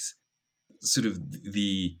demographics, sort of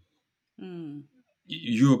the Mm,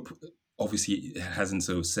 Europe obviously hasn't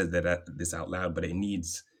sort of said this out loud, but it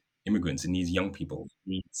needs immigrants. It needs young people.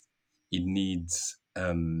 It needs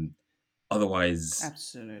otherwise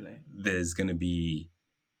absolutely. there's going to be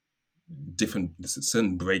different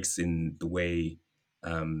certain breaks in the way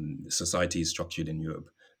society is structured in Europe,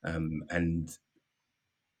 and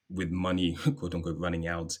with money quote unquote running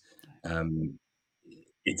out, um,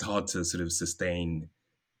 it's hard to sort of sustain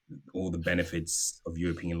all the benefits of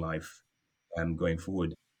European life going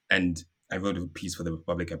forward. And I wrote a piece for the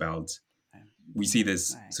Republic about Right. we see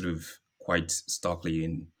this Right. sort of quite starkly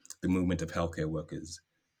in the movement of healthcare workers.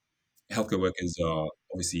 Healthcare workers are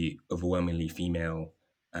obviously overwhelmingly female,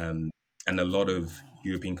 um, and a lot of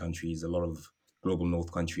European countries, a lot of global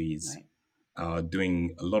North countries Right. are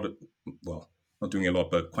doing a lot of well, not doing a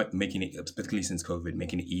lot, but quite making it, particularly since COVID,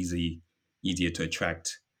 making it easier to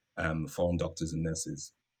attract foreign doctors and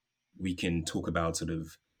nurses. We can talk about sort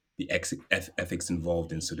of the ethics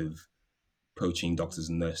involved in sort of poaching doctors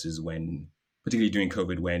and nurses when, particularly during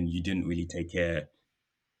COVID, when you didn't really take care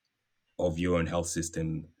of your own health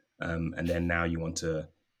system, and then now you want to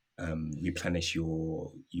replenish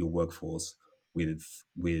your workforce with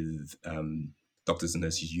doctors and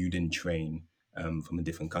nurses you didn't train from a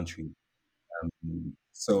different country.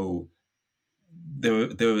 So there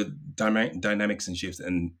are dynamics and shifts,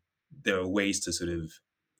 and there are ways to sort of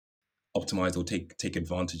optimize or take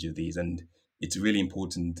advantage of these. And it's really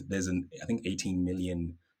important. There's an I think 18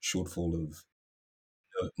 million shortfall of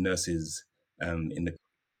nurses in the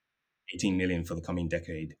 18 million for the coming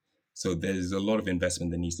decade. So there's a lot of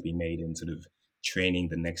investment that needs to be made in sort of training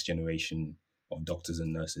the next generation of doctors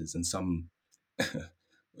and nurses. And some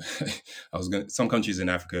some countries in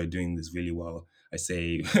Africa are doing this really well. I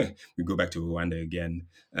say we go back to Rwanda again.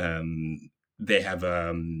 They have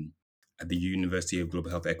at the University of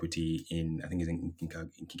Global Health Equity in I think it's in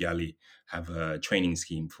Kigali have a training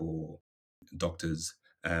scheme for doctors.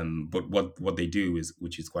 But what they do is,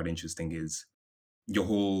 which is quite interesting, is your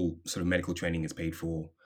whole sort of medical training is paid for,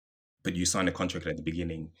 but you sign a contract at the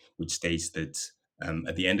beginning which states that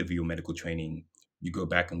at the end of your medical training, you go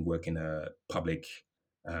back and work in a public,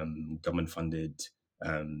 government funded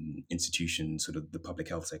institution, sort of the public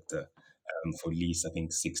health sector, for at least, I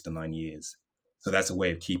think, 6 to 9 years. So that's a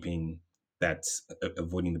way of keeping that,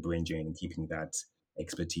 avoiding the brain drain and keeping that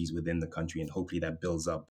expertise within the country. And hopefully that builds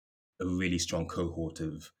up a really strong cohort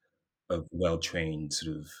of well-trained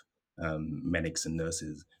sort of medics and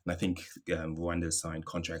nurses. And I think Rwanda signed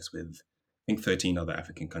contracts with I think 13 other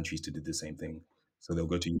African countries to do the same thing. So they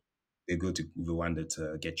go to Rwanda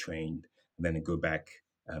to get trained, and then they go back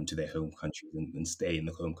to their home countries and stay in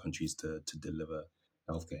the home countries to deliver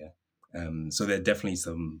healthcare. So there are definitely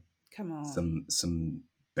Come on. some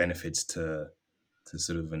benefits to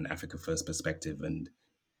sort of an Africa first perspective, and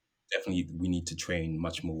definitely we need to train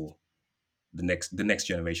much more the next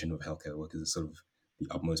generation of healthcare workers is sort of the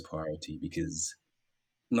utmost priority, because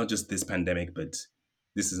not just this pandemic, but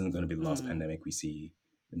this isn't going to be the last Mm. pandemic we see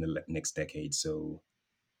in the next decade. So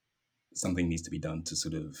something needs to be done to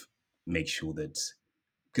sort of make sure that,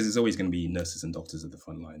 because it's always going to be nurses and doctors at the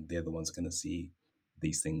front line. They're the ones going to see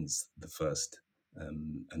these things the first,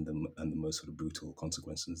 and the most sort of brutal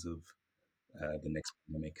consequences of the next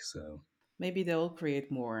pandemic. So Maybe they'll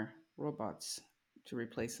create more robots to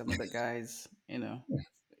replace some of the guys.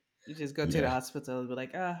 You just go to the yeah, hospital and be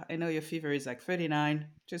like, I know your fever is like 39.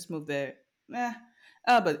 Just move there. Nah.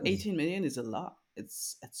 Ah, but 18 million is a lot.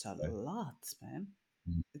 It's a lot, man.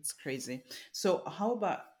 It's crazy. So how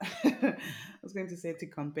about I was going to say to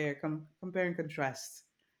compare and contrast,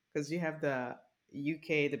 because you have the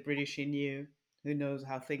UK, the British in you, who knows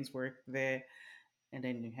how things work there, and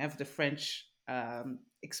then you have the French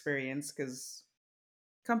experience, because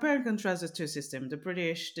compare and contrast the two systems, the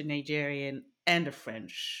British, the Nigerian, and the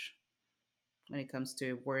French, when it comes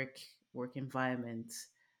to work environment.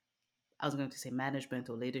 I was going to say management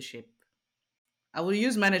or leadership. I will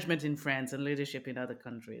use management in France and leadership in other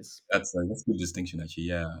countries. that's a good distinction, actually.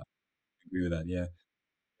 Yeah, I agree with that. Yeah,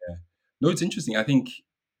 yeah. No, it's interesting. I think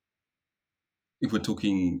if we're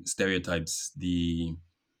talking stereotypes, the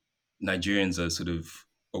Nigerians are sort of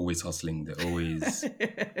always hustling. They're always,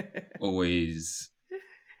 always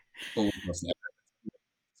hustling.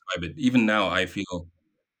 But even now, I feel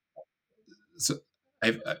so.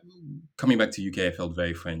 Coming back to UK, I felt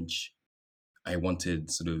very French. I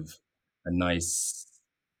wanted sort of a nice,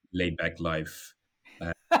 laid back life.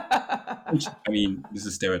 Uh, which, I mean, this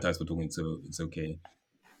is stereotypes we're talking, so it's okay.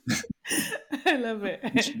 I love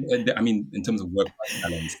Which, it. I mean, in terms of work life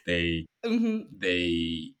balance, Hmm.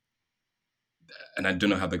 they and I don't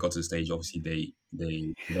know how they got to the stage. Obviously,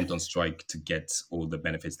 they went on strike to get all the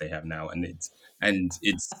benefits they have now, and it's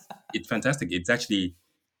fantastic. It's actually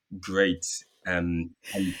great. And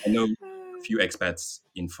I know a few expats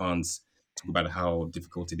in France talk about how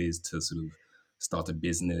difficult it is to sort of start a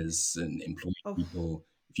business and employ Oh, people.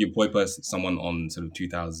 If you employ someone on sort of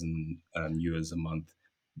 2,000 euros a month,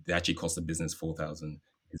 they actually cost the business 4,000.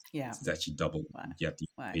 It's, yeah. it's actually double. Why? You have to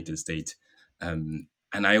Why? pay to the state. And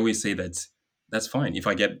I always say that that's fine. If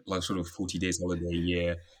I get like sort of 40 days holiday a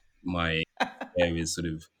year, my area is sort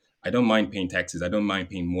of, I don't mind paying taxes. I don't mind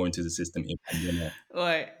paying more into the system if I'm going to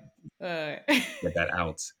Why? Why? get that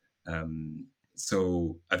out.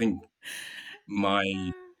 So I think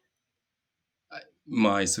my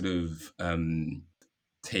my sort of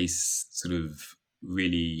tastes sort of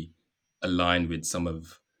really aligned with some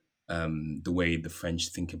of the way the French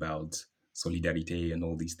think about solidarité and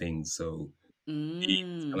all these things. So it's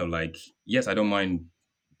kind Mm. of like, yes, I don't mind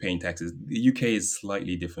paying taxes. The UK is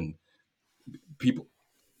slightly different. People,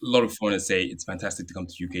 a lot of foreigners say it's fantastic to come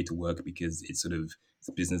to UK to work because it's sort of it's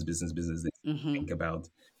business, business, business. They Hmm. think about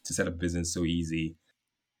to set up a business so easy,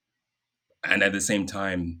 and at the same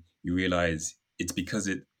time, you realize it's because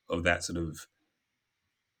of that sort of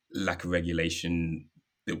lack of regulation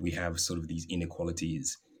that we have sort of these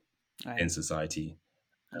inequalities in Right. society,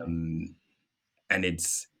 Right. um, and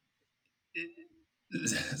it's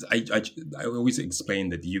I, I, I always explain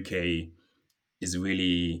that the UK is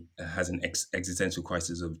really has an existential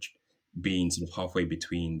crisis of being sort of halfway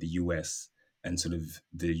between the US and sort of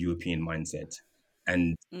the European mindset.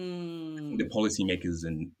 And I think Mm, the policymakers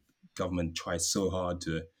and government try so hard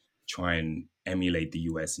to try and emulate the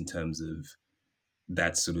US in terms of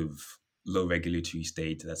that sort of low regulatory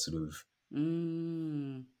state, that sort of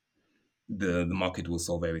mm, the market will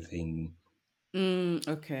solve everything.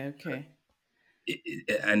 okay, okay.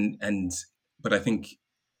 And but I think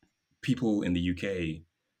people in the UK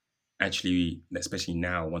actually, especially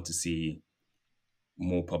now, want to see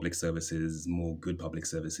more public services, more good public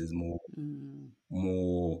services, Mm,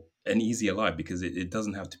 more an easier life because it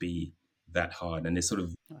doesn't have to be that hard. And it's sort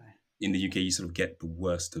of right. in the UK, you sort of get the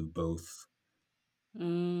worst of both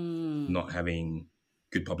Mm, not having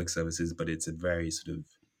good public services, but it's a very sort of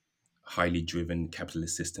highly driven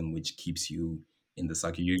capitalist system which keeps you in the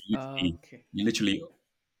cycle. okay. You literally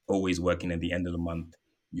always working at the end of the month.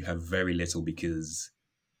 You have very little because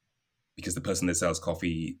the person that sells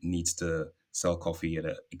coffee needs to sell coffee at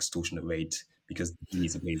an extortionate rate because he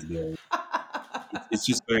needs to pay his bill. It's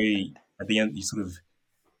just very at the end you sort of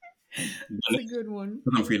It's when a good one.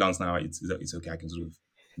 I'm freelance now, it's okay. I can sort of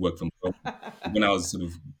work from home. When I was sort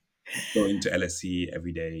of going to LSC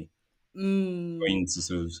every day, Mm, going to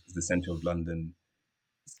sort of the center of London,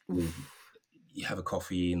 sort of, oof, you have a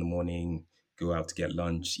coffee in the morning, go out to get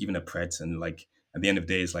lunch, even a Pret, and like at the end of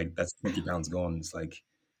the day, it's like that's £20 gone. It's like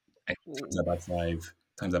and times that oof. by five,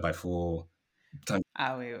 times that by four, times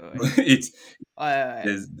Ah, wait, wait, wait. it's Wait, wait, wait.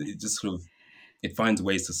 there's it just sort of it finds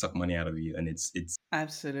ways to suck money out of you, and it's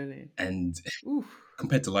Absolutely. and Oof.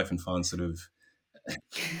 compared to life in France, sort of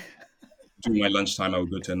during my lunchtime, I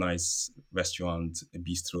would go to a nice restaurant, a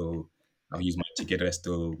bistro. I'll use my ticket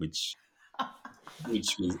resto,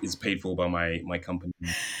 is paid for by my company.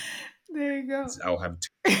 There you go. I'll have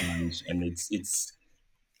two lunch, and it's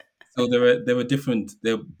so there are different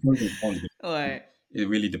there are pros and cons, but Right. it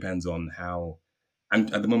really depends on how. I'm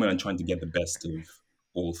at the moment. I'm trying to get the best of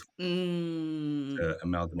all three Mm. to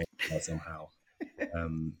amalgamate that somehow.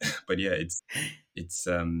 But yeah, it's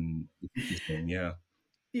interesting. Yeah,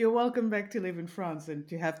 You're welcome back to live in France and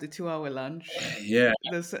to have the 2 hour lunch. yeah.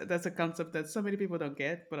 That's a concept that so many people don't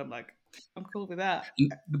get, but I'm like, I'm cool with that.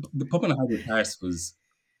 And the problem I had with Paris was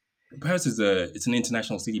Paris is it's an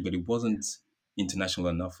international city, but it wasn't international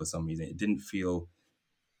enough for some reason. It didn't feel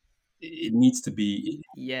it needs to be.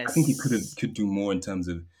 I think it Yes, could do more in terms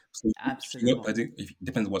of. So if you work, I absolutely. think if, it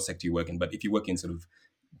depends what sector you work in, but if you work in sort of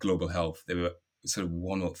global health, there were sort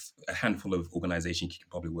of a handful of organizations you can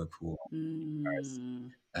probably work for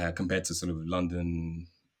Mm, compared to sort of London,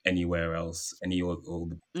 anywhere else, all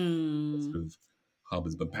the mm. sort of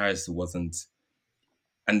harbors. But Paris wasn't,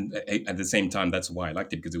 and at the same time, that's why I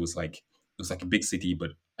liked it because it was like a big city,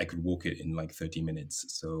 but I could walk it in like 30 minutes.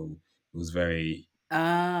 So it was very.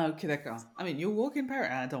 Ah, okay, d'accord. I mean, you walk in Paris.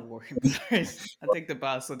 I don't walk in Paris. I take the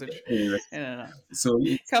bus or I don't know. So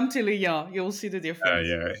it's Come to Lyon, you'll see the difference.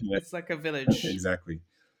 yeah, yeah, It's like a village. exactly.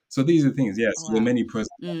 So these are things, yeah. So there are Wow. many pros.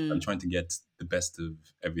 I'm Mm. trying to get the best of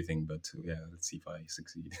everything, but yeah, let's see if I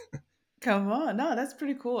succeed. Come on, no, that's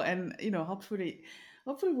pretty cool, and hopefully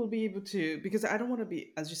we'll be able to because I don't want to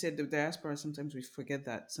be, as you said, the diaspora. Sometimes we forget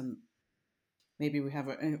that maybe we have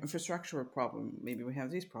an infrastructural problem, maybe we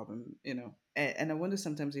have this problem, and I wonder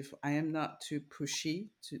sometimes if I am not too pushy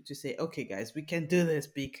to say, okay, guys, we can do this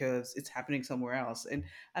because it's happening somewhere else, and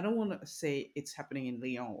I don't want to say it's happening in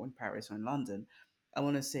Lyon or in Paris or in London. I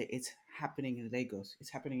want to say it's happening in Lagos, it's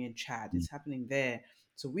happening in Chad, Mm, it's happening there,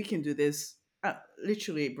 so we can do this.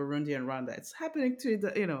 Literally Burundi and Rwanda, it's happening to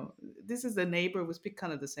this is the neighbor, we speak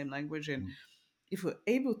kind of the same language, and mm, if we're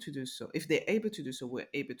able to do so, if they're able to do so, we're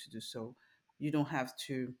able to do so. You don't have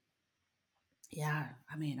to. Yeah,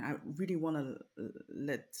 I mean, I really want to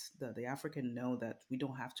let the African know that we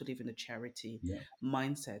don't have to live in a charity yeah.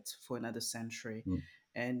 mindset for another century, Mm,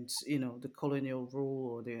 and the colonial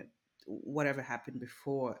rule or the whatever happened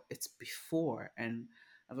before, it's before. And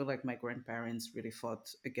I feel like my grandparents really fought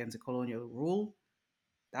against the colonial rule.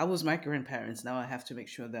 That was my grandparents. Now I have to make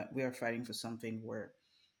sure that we are fighting for something where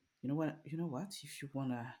you know what, if you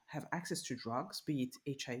want to have access to drugs, be it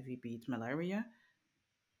HIV, be it malaria,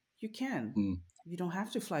 you can. mm, You don't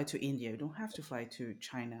have to fly to India, you don't have to fly to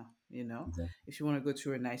China. exactly. If you want to go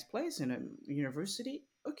to a nice place in a university,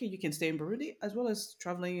 okay, you can stay in Burundi as well as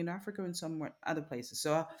traveling in Africa and somewhere other places.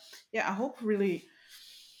 So yeah,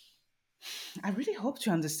 I really hope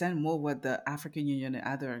to understand more what the African Union and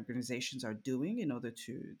other organizations are doing in order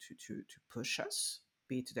to push us,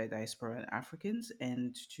 be it the diaspora and Africans,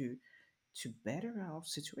 and to to better our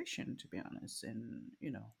situation, to be honest. And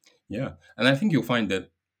Yeah, and I think you'll find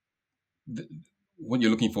that th- what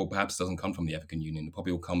you're looking for perhaps doesn't come from the African Union. It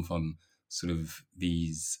probably will come from sort of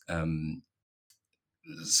these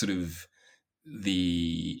sort of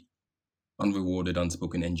the unrewarded,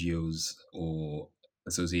 unspoken NGOs or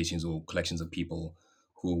associations or collections of people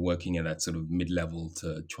who are working at that sort of mid-level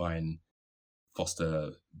to try and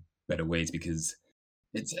foster better ways, because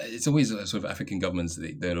it's always sort of African governments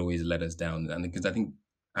that always let us down. And because I think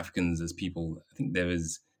Africans as people, I think there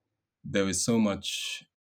is so much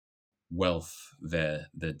wealth there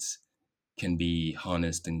that can be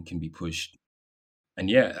harnessed and can be pushed. And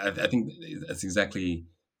yeah, I think that's exactly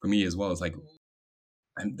for me as well. It's like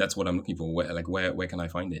that's what I'm looking for. Where can I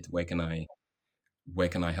find it? Where can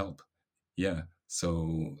I help? Yeah.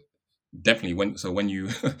 So definitely when you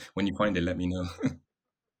when you find it, let me know.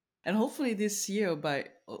 and hopefully this year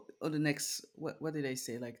or the next, what did I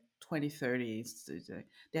say, like 2030,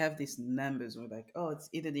 they have these numbers where like, oh, it's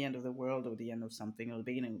either the end of the world or the end of something or the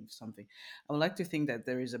beginning of something. I would like to think that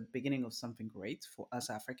there is a beginning of something great for us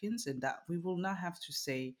Africans, and that we will not have to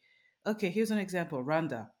say, okay, here's an example,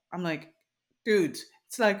 Rwanda. I'm like, dude,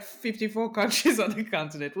 it's like 54 countries on the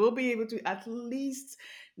continent. We'll be able to at least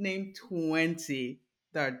name 20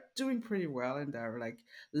 that are doing pretty well and that are like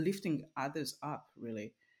lifting others up,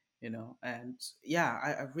 really. And yeah,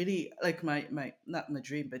 I really like my not my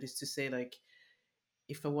dream, but it's to say, like,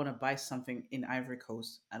 if I want to buy something in Ivory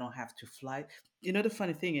Coast, I don't have to fly. The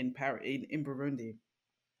funny thing in Paris, in Burundi,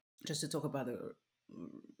 just to talk about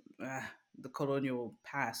the colonial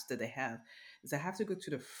past that they have, is I have to go to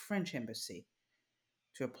the French embassy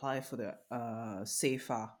to apply for the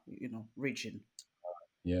CFA, region.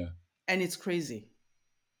 Yeah. And it's crazy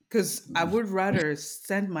because I would rather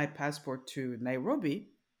send my passport to Nairobi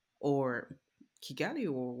or Kigali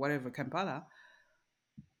or whatever, Kampala,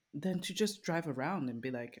 than to just drive around and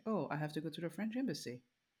be like, oh, I have to go to the French embassy.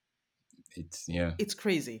 It's yeah. It's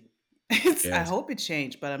crazy. I Yes. hope it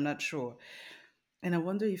changed, but I'm not sure. And I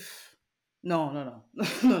wonder if no, no, no, no,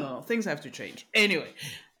 no, no. Things have to change. Anyway,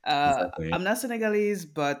 Exactly. I'm not Senegalese,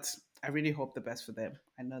 but I really hope the best for them.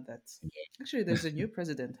 I know that actually there's a new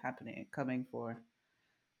president coming for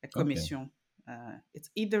a Okay. commission. It's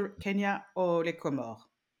either Kenya or les Comores.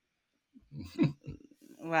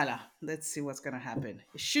 Voila, let's see what's gonna happen.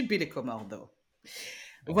 It should be the Comores though.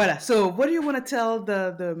 Voila. So, what do you want to tell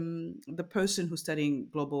the person who's studying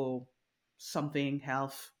global something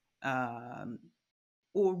health, um,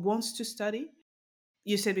 or wants to study?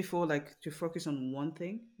 You said before, like, to focus on one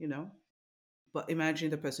thing. But imagine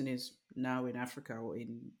the person is now in Africa or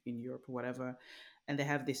in Europe or whatever, and they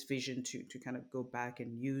have this vision to kind of go back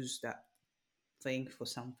and use that thing for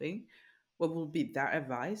something. What will be their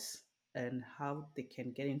advice, and how they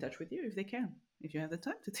can get in touch with you if they can, if you have the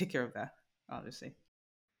time to take care of that, obviously.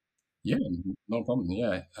 Yeah, no problem.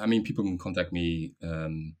 Yeah, I mean, people can contact me.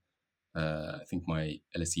 I think my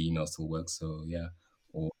LSE email still works. So yeah,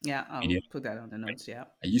 or Yeah, media. I'll put that on the notes. Yeah.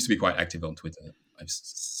 I used to be quite active on Twitter. I've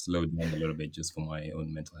slowed down a little bit just for my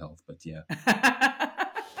own mental health. But yeah,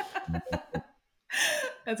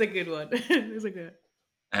 That's a good one. That's a good.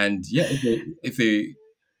 and yeah, if they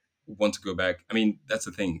want to go back, I mean, that's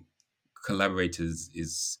the thing. Collaborators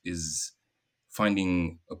is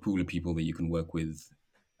finding a pool of people that you can work with,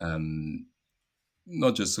 um,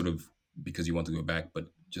 not just sort of because you want to go back, but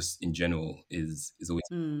just in general is always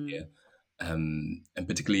Mm. here. And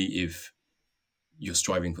particularly if you're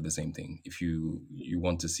striving for the same thing, if you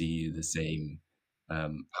want to see the same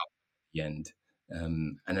outcome at the end,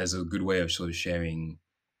 and as a good way of sort of sharing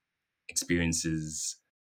experiences,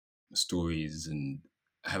 stories, and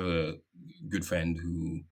I have a good friend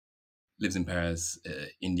who lives in Paris,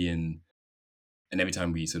 Indian, and every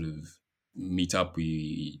time we sort of meet up,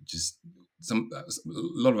 we just a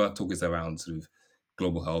lot of our talk is around sort of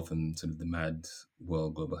global health and sort of the mad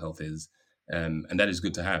world global health is, and that is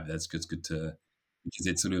good to have. That's just good to because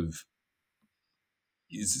it sort of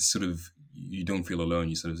is sort of you don't feel alone.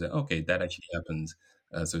 You sort of say, okay, that actually happens,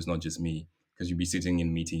 so it's not just me. Because you'd be sitting in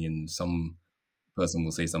a meeting and some person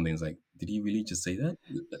will say something. It's like, did he really just say that?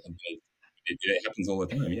 It happens all the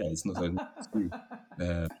time. Yeah, it's not so it's true.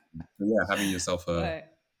 Uh, so yeah, having yourself a Right.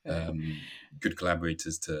 Right. um, good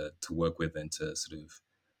collaborators to work with and to sort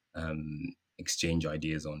of exchange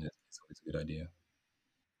ideas on is always a good idea.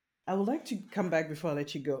 I would like to come back before I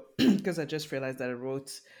let you go because I just realized that I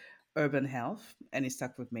wrote urban health and it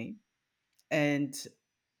stuck with me. And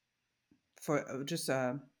for just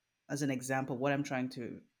as an example, what I'm trying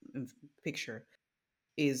to picture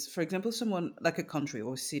is, for example, someone like a country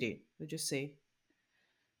or city, they just say,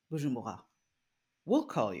 Bujumbura, we'll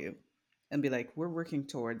call you and be like, we're working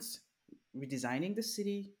towards redesigning the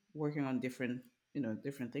city, working on different,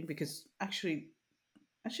 different thing. Because actually,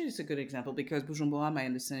 it's a good example because Bujumbura, my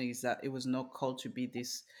understanding is that it was not called to be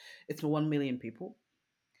this. It's 1 million people.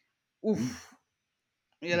 Mm. Oof,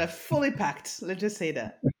 yeah, they're fully packed. Let's just say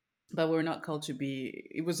that. But we're not called to be.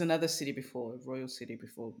 It was another city before, a royal city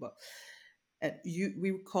before. But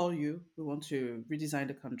we will call you. We want to redesign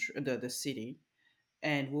the country, the city,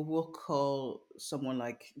 and we will call someone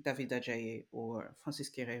like David Ajayi or Francis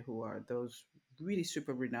Kere, who are those really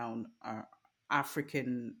super renowned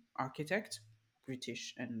African architect,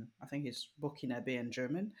 British, and I think he's Burkinabe and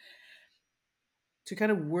German, to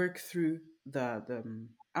kind of work through the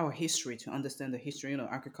our history, to understand the history.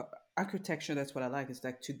 Architecture. That's what I like. Is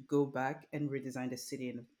like to go back and redesign the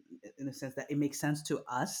city in a sense that it makes sense to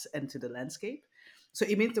us and to the landscape. So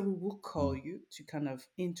it means that we will call Mm. you to kind of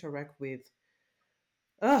interact with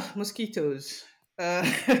mosquitoes,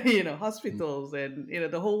 Mm. hospitals, and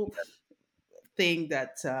the whole thing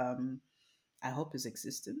that I hope is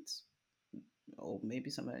existent, or maybe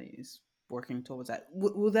somebody is working towards that.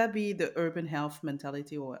 Would that be the urban health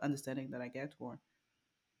mentality or understanding that I get, or?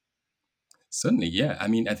 Certainly, yeah. I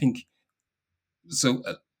mean, I think so.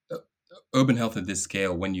 Urban health at this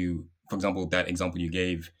scale, when you, for example, that example you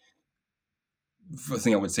gave, first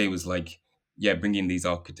thing I would say was like, yeah, bring in these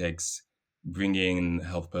architects, bring in a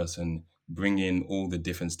health person, bring in all the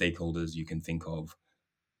different stakeholders you can think of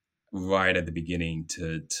right at the beginning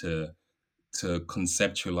to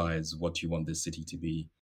conceptualize what you want this city to be.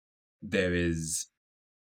 There is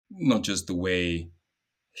not just the way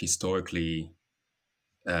historically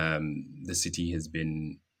the city has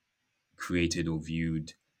been created or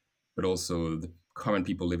viewed, but also the current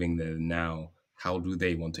people living there now. How do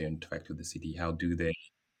they want to interact with the city? How do they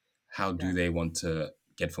Exactly. want to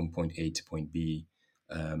get from point A to point B?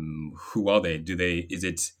 Who are they? Do they is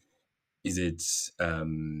it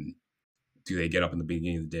do they get up in the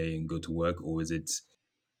beginning of the day and go to work, or is it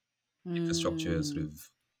infrastructure, sort Mm, of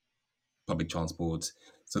public transport?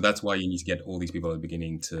 So that's why you need to get all these people at the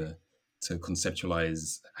beginning to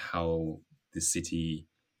conceptualize how the city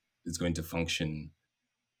is going to function.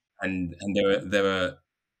 And there are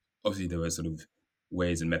obviously there are sort of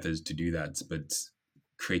ways and methods to do that, but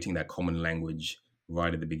creating that common language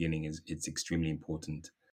right at the beginning is it's extremely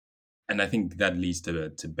important. And I think that leads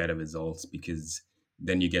to better results because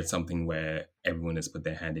then you get something where everyone has put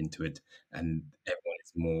their hand into it and everyone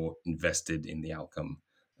is more invested in the outcome.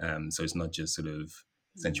 So it's not just sort of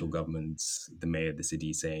central mm. government, the mayor of the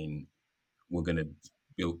city saying we're going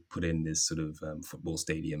to put in this sort of football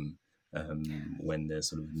stadium when there's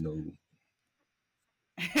sort of no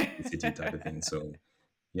city type of thing. So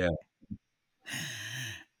yeah,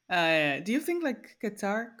 Do you think like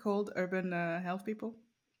Qatar called urban health people?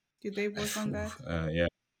 Did they work on that? yeah,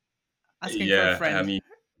 Asking for a yeah. I friend. mean,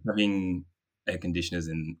 having air conditioners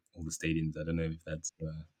in all the stadiums, I don't know if that's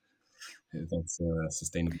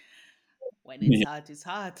sustainable. When it's Yeah, hot, it's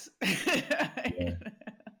hot. yeah.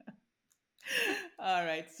 All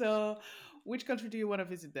right. So, which country do you want to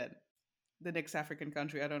visit then? The next African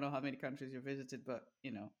country. I don't know how many countries you visited, but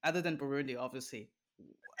other than Burundi, obviously,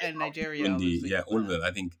 and Nigeria, Burundi, obviously. yeah, all of them.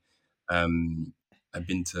 I think um, I've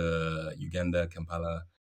been to Uganda, Kampala.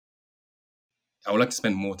 I would like to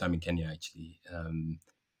spend more time in Kenya, actually.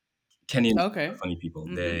 Kenyans are Okay. funny people.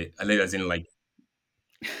 Mm-hmm. As in like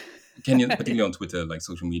Kenyan, particularly on Twitter, like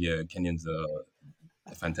social media, Kenyans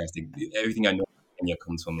are fantastic. Everything I know of Kenya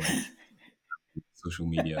comes from like social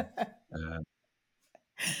media. Uh,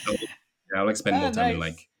 so, yeah, I like spend Ah, more time in nice.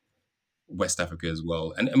 like West Africa as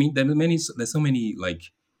well. And I mean, there's so many like,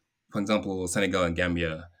 for example, Senegal and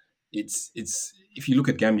Gambia. It's if you look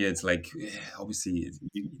at Gambia, it's like obviously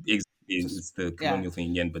Just it's the yeah. colonial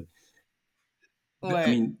thing again, but I What?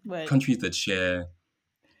 mean, What? countries that share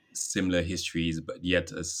similar histories, but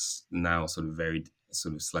yet is now sort of very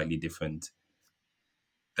sort of slightly different.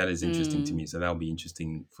 That is interesting to Mm. me. So that'll be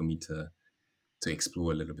interesting for me to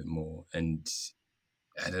explore a little bit more. And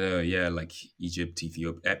I don't know, yeah, like Egypt,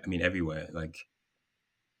 Ethiopia. I mean, everywhere. Like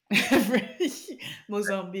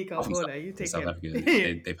Mozambique, apart from Angola. You South taking?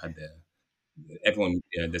 Africa, they've had their everyone.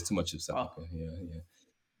 Yeah, there's too much of South Oh, Africa. Yeah,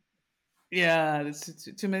 yeah. There's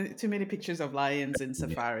too many pictures of lions and yeah.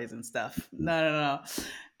 safaris and stuff. No, no, no.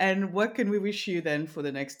 And what can we wish you then for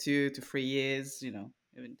the next 2 to 3 years? Even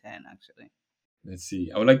 10 actually. Let's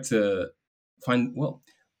see. I would like to find well.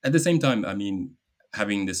 At the same time, I mean,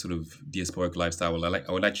 having this sort of diasporic lifestyle,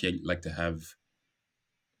 I would actually like to have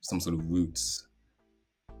some sort of roots,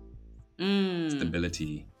 Mm.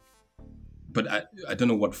 stability. But I don't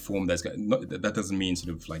know what form that's going. That doesn't mean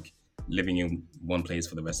sort of like living in one place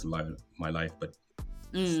for the rest of my life, but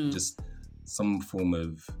Mm. just some form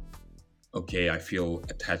of okay, I feel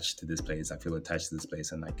attached to this place. I feel attached to this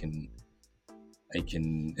place, and I can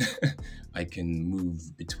I can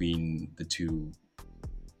move between the two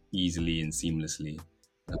easily and seamlessly.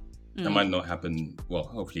 Uh, That might Mm. not happen. Well,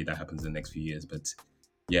 hopefully that happens in the next few years. But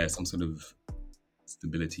yeah, some sort of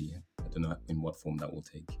stability. I don't know in what form that will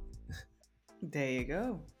take. There you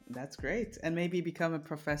go. That's great. And maybe become a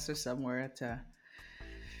professor somewhere at,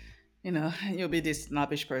 you'll be this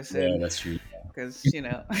snobbish Yeah, person that's true. because,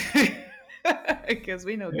 because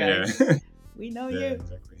we know, Yeah, guys, we know yeah, you.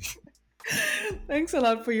 exactly. Thanks a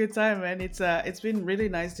lot for your time, man. It's been really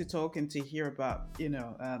nice to talk and to hear about,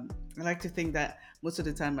 I like to think that most of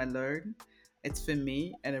the time I learn, it's for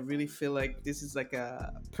me, and I really feel like this is like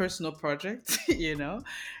a personal project,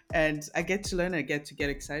 and I get to learn, I get to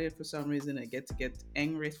get excited for some reason, I get to get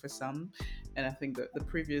angry for some, and I think that the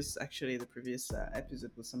previous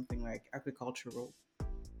episode was something like agricultural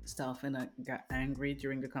stuff, and I got angry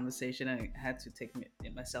during the conversation, and I had to take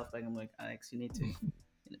myself back. I'm like, Alex, you need to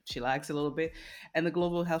chillax a little bit. And the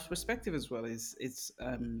global health perspective as well is it's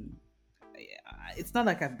not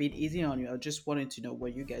like I've been easy on you. I just wanted to know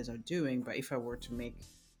what you guys are doing. But if I were to make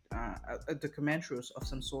a documentary of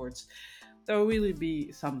some sorts, there will really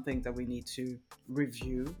be something that we need to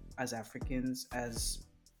review as Africans, as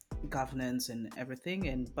governance and everything.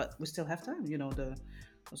 And but we still have time.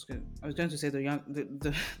 I was going to say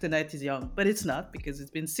the night is young, but it's not, because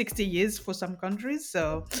it's been 60 years for some countries.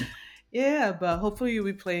 So yeah, but hopefully you'll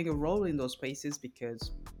be playing a role in those spaces,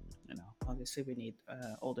 because obviously we need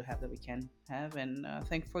all the help that we can have. And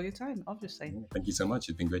thank you for your time, obviously. Thank you so much.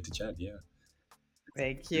 It's been great to chat. Yeah.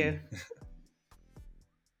 Thank you.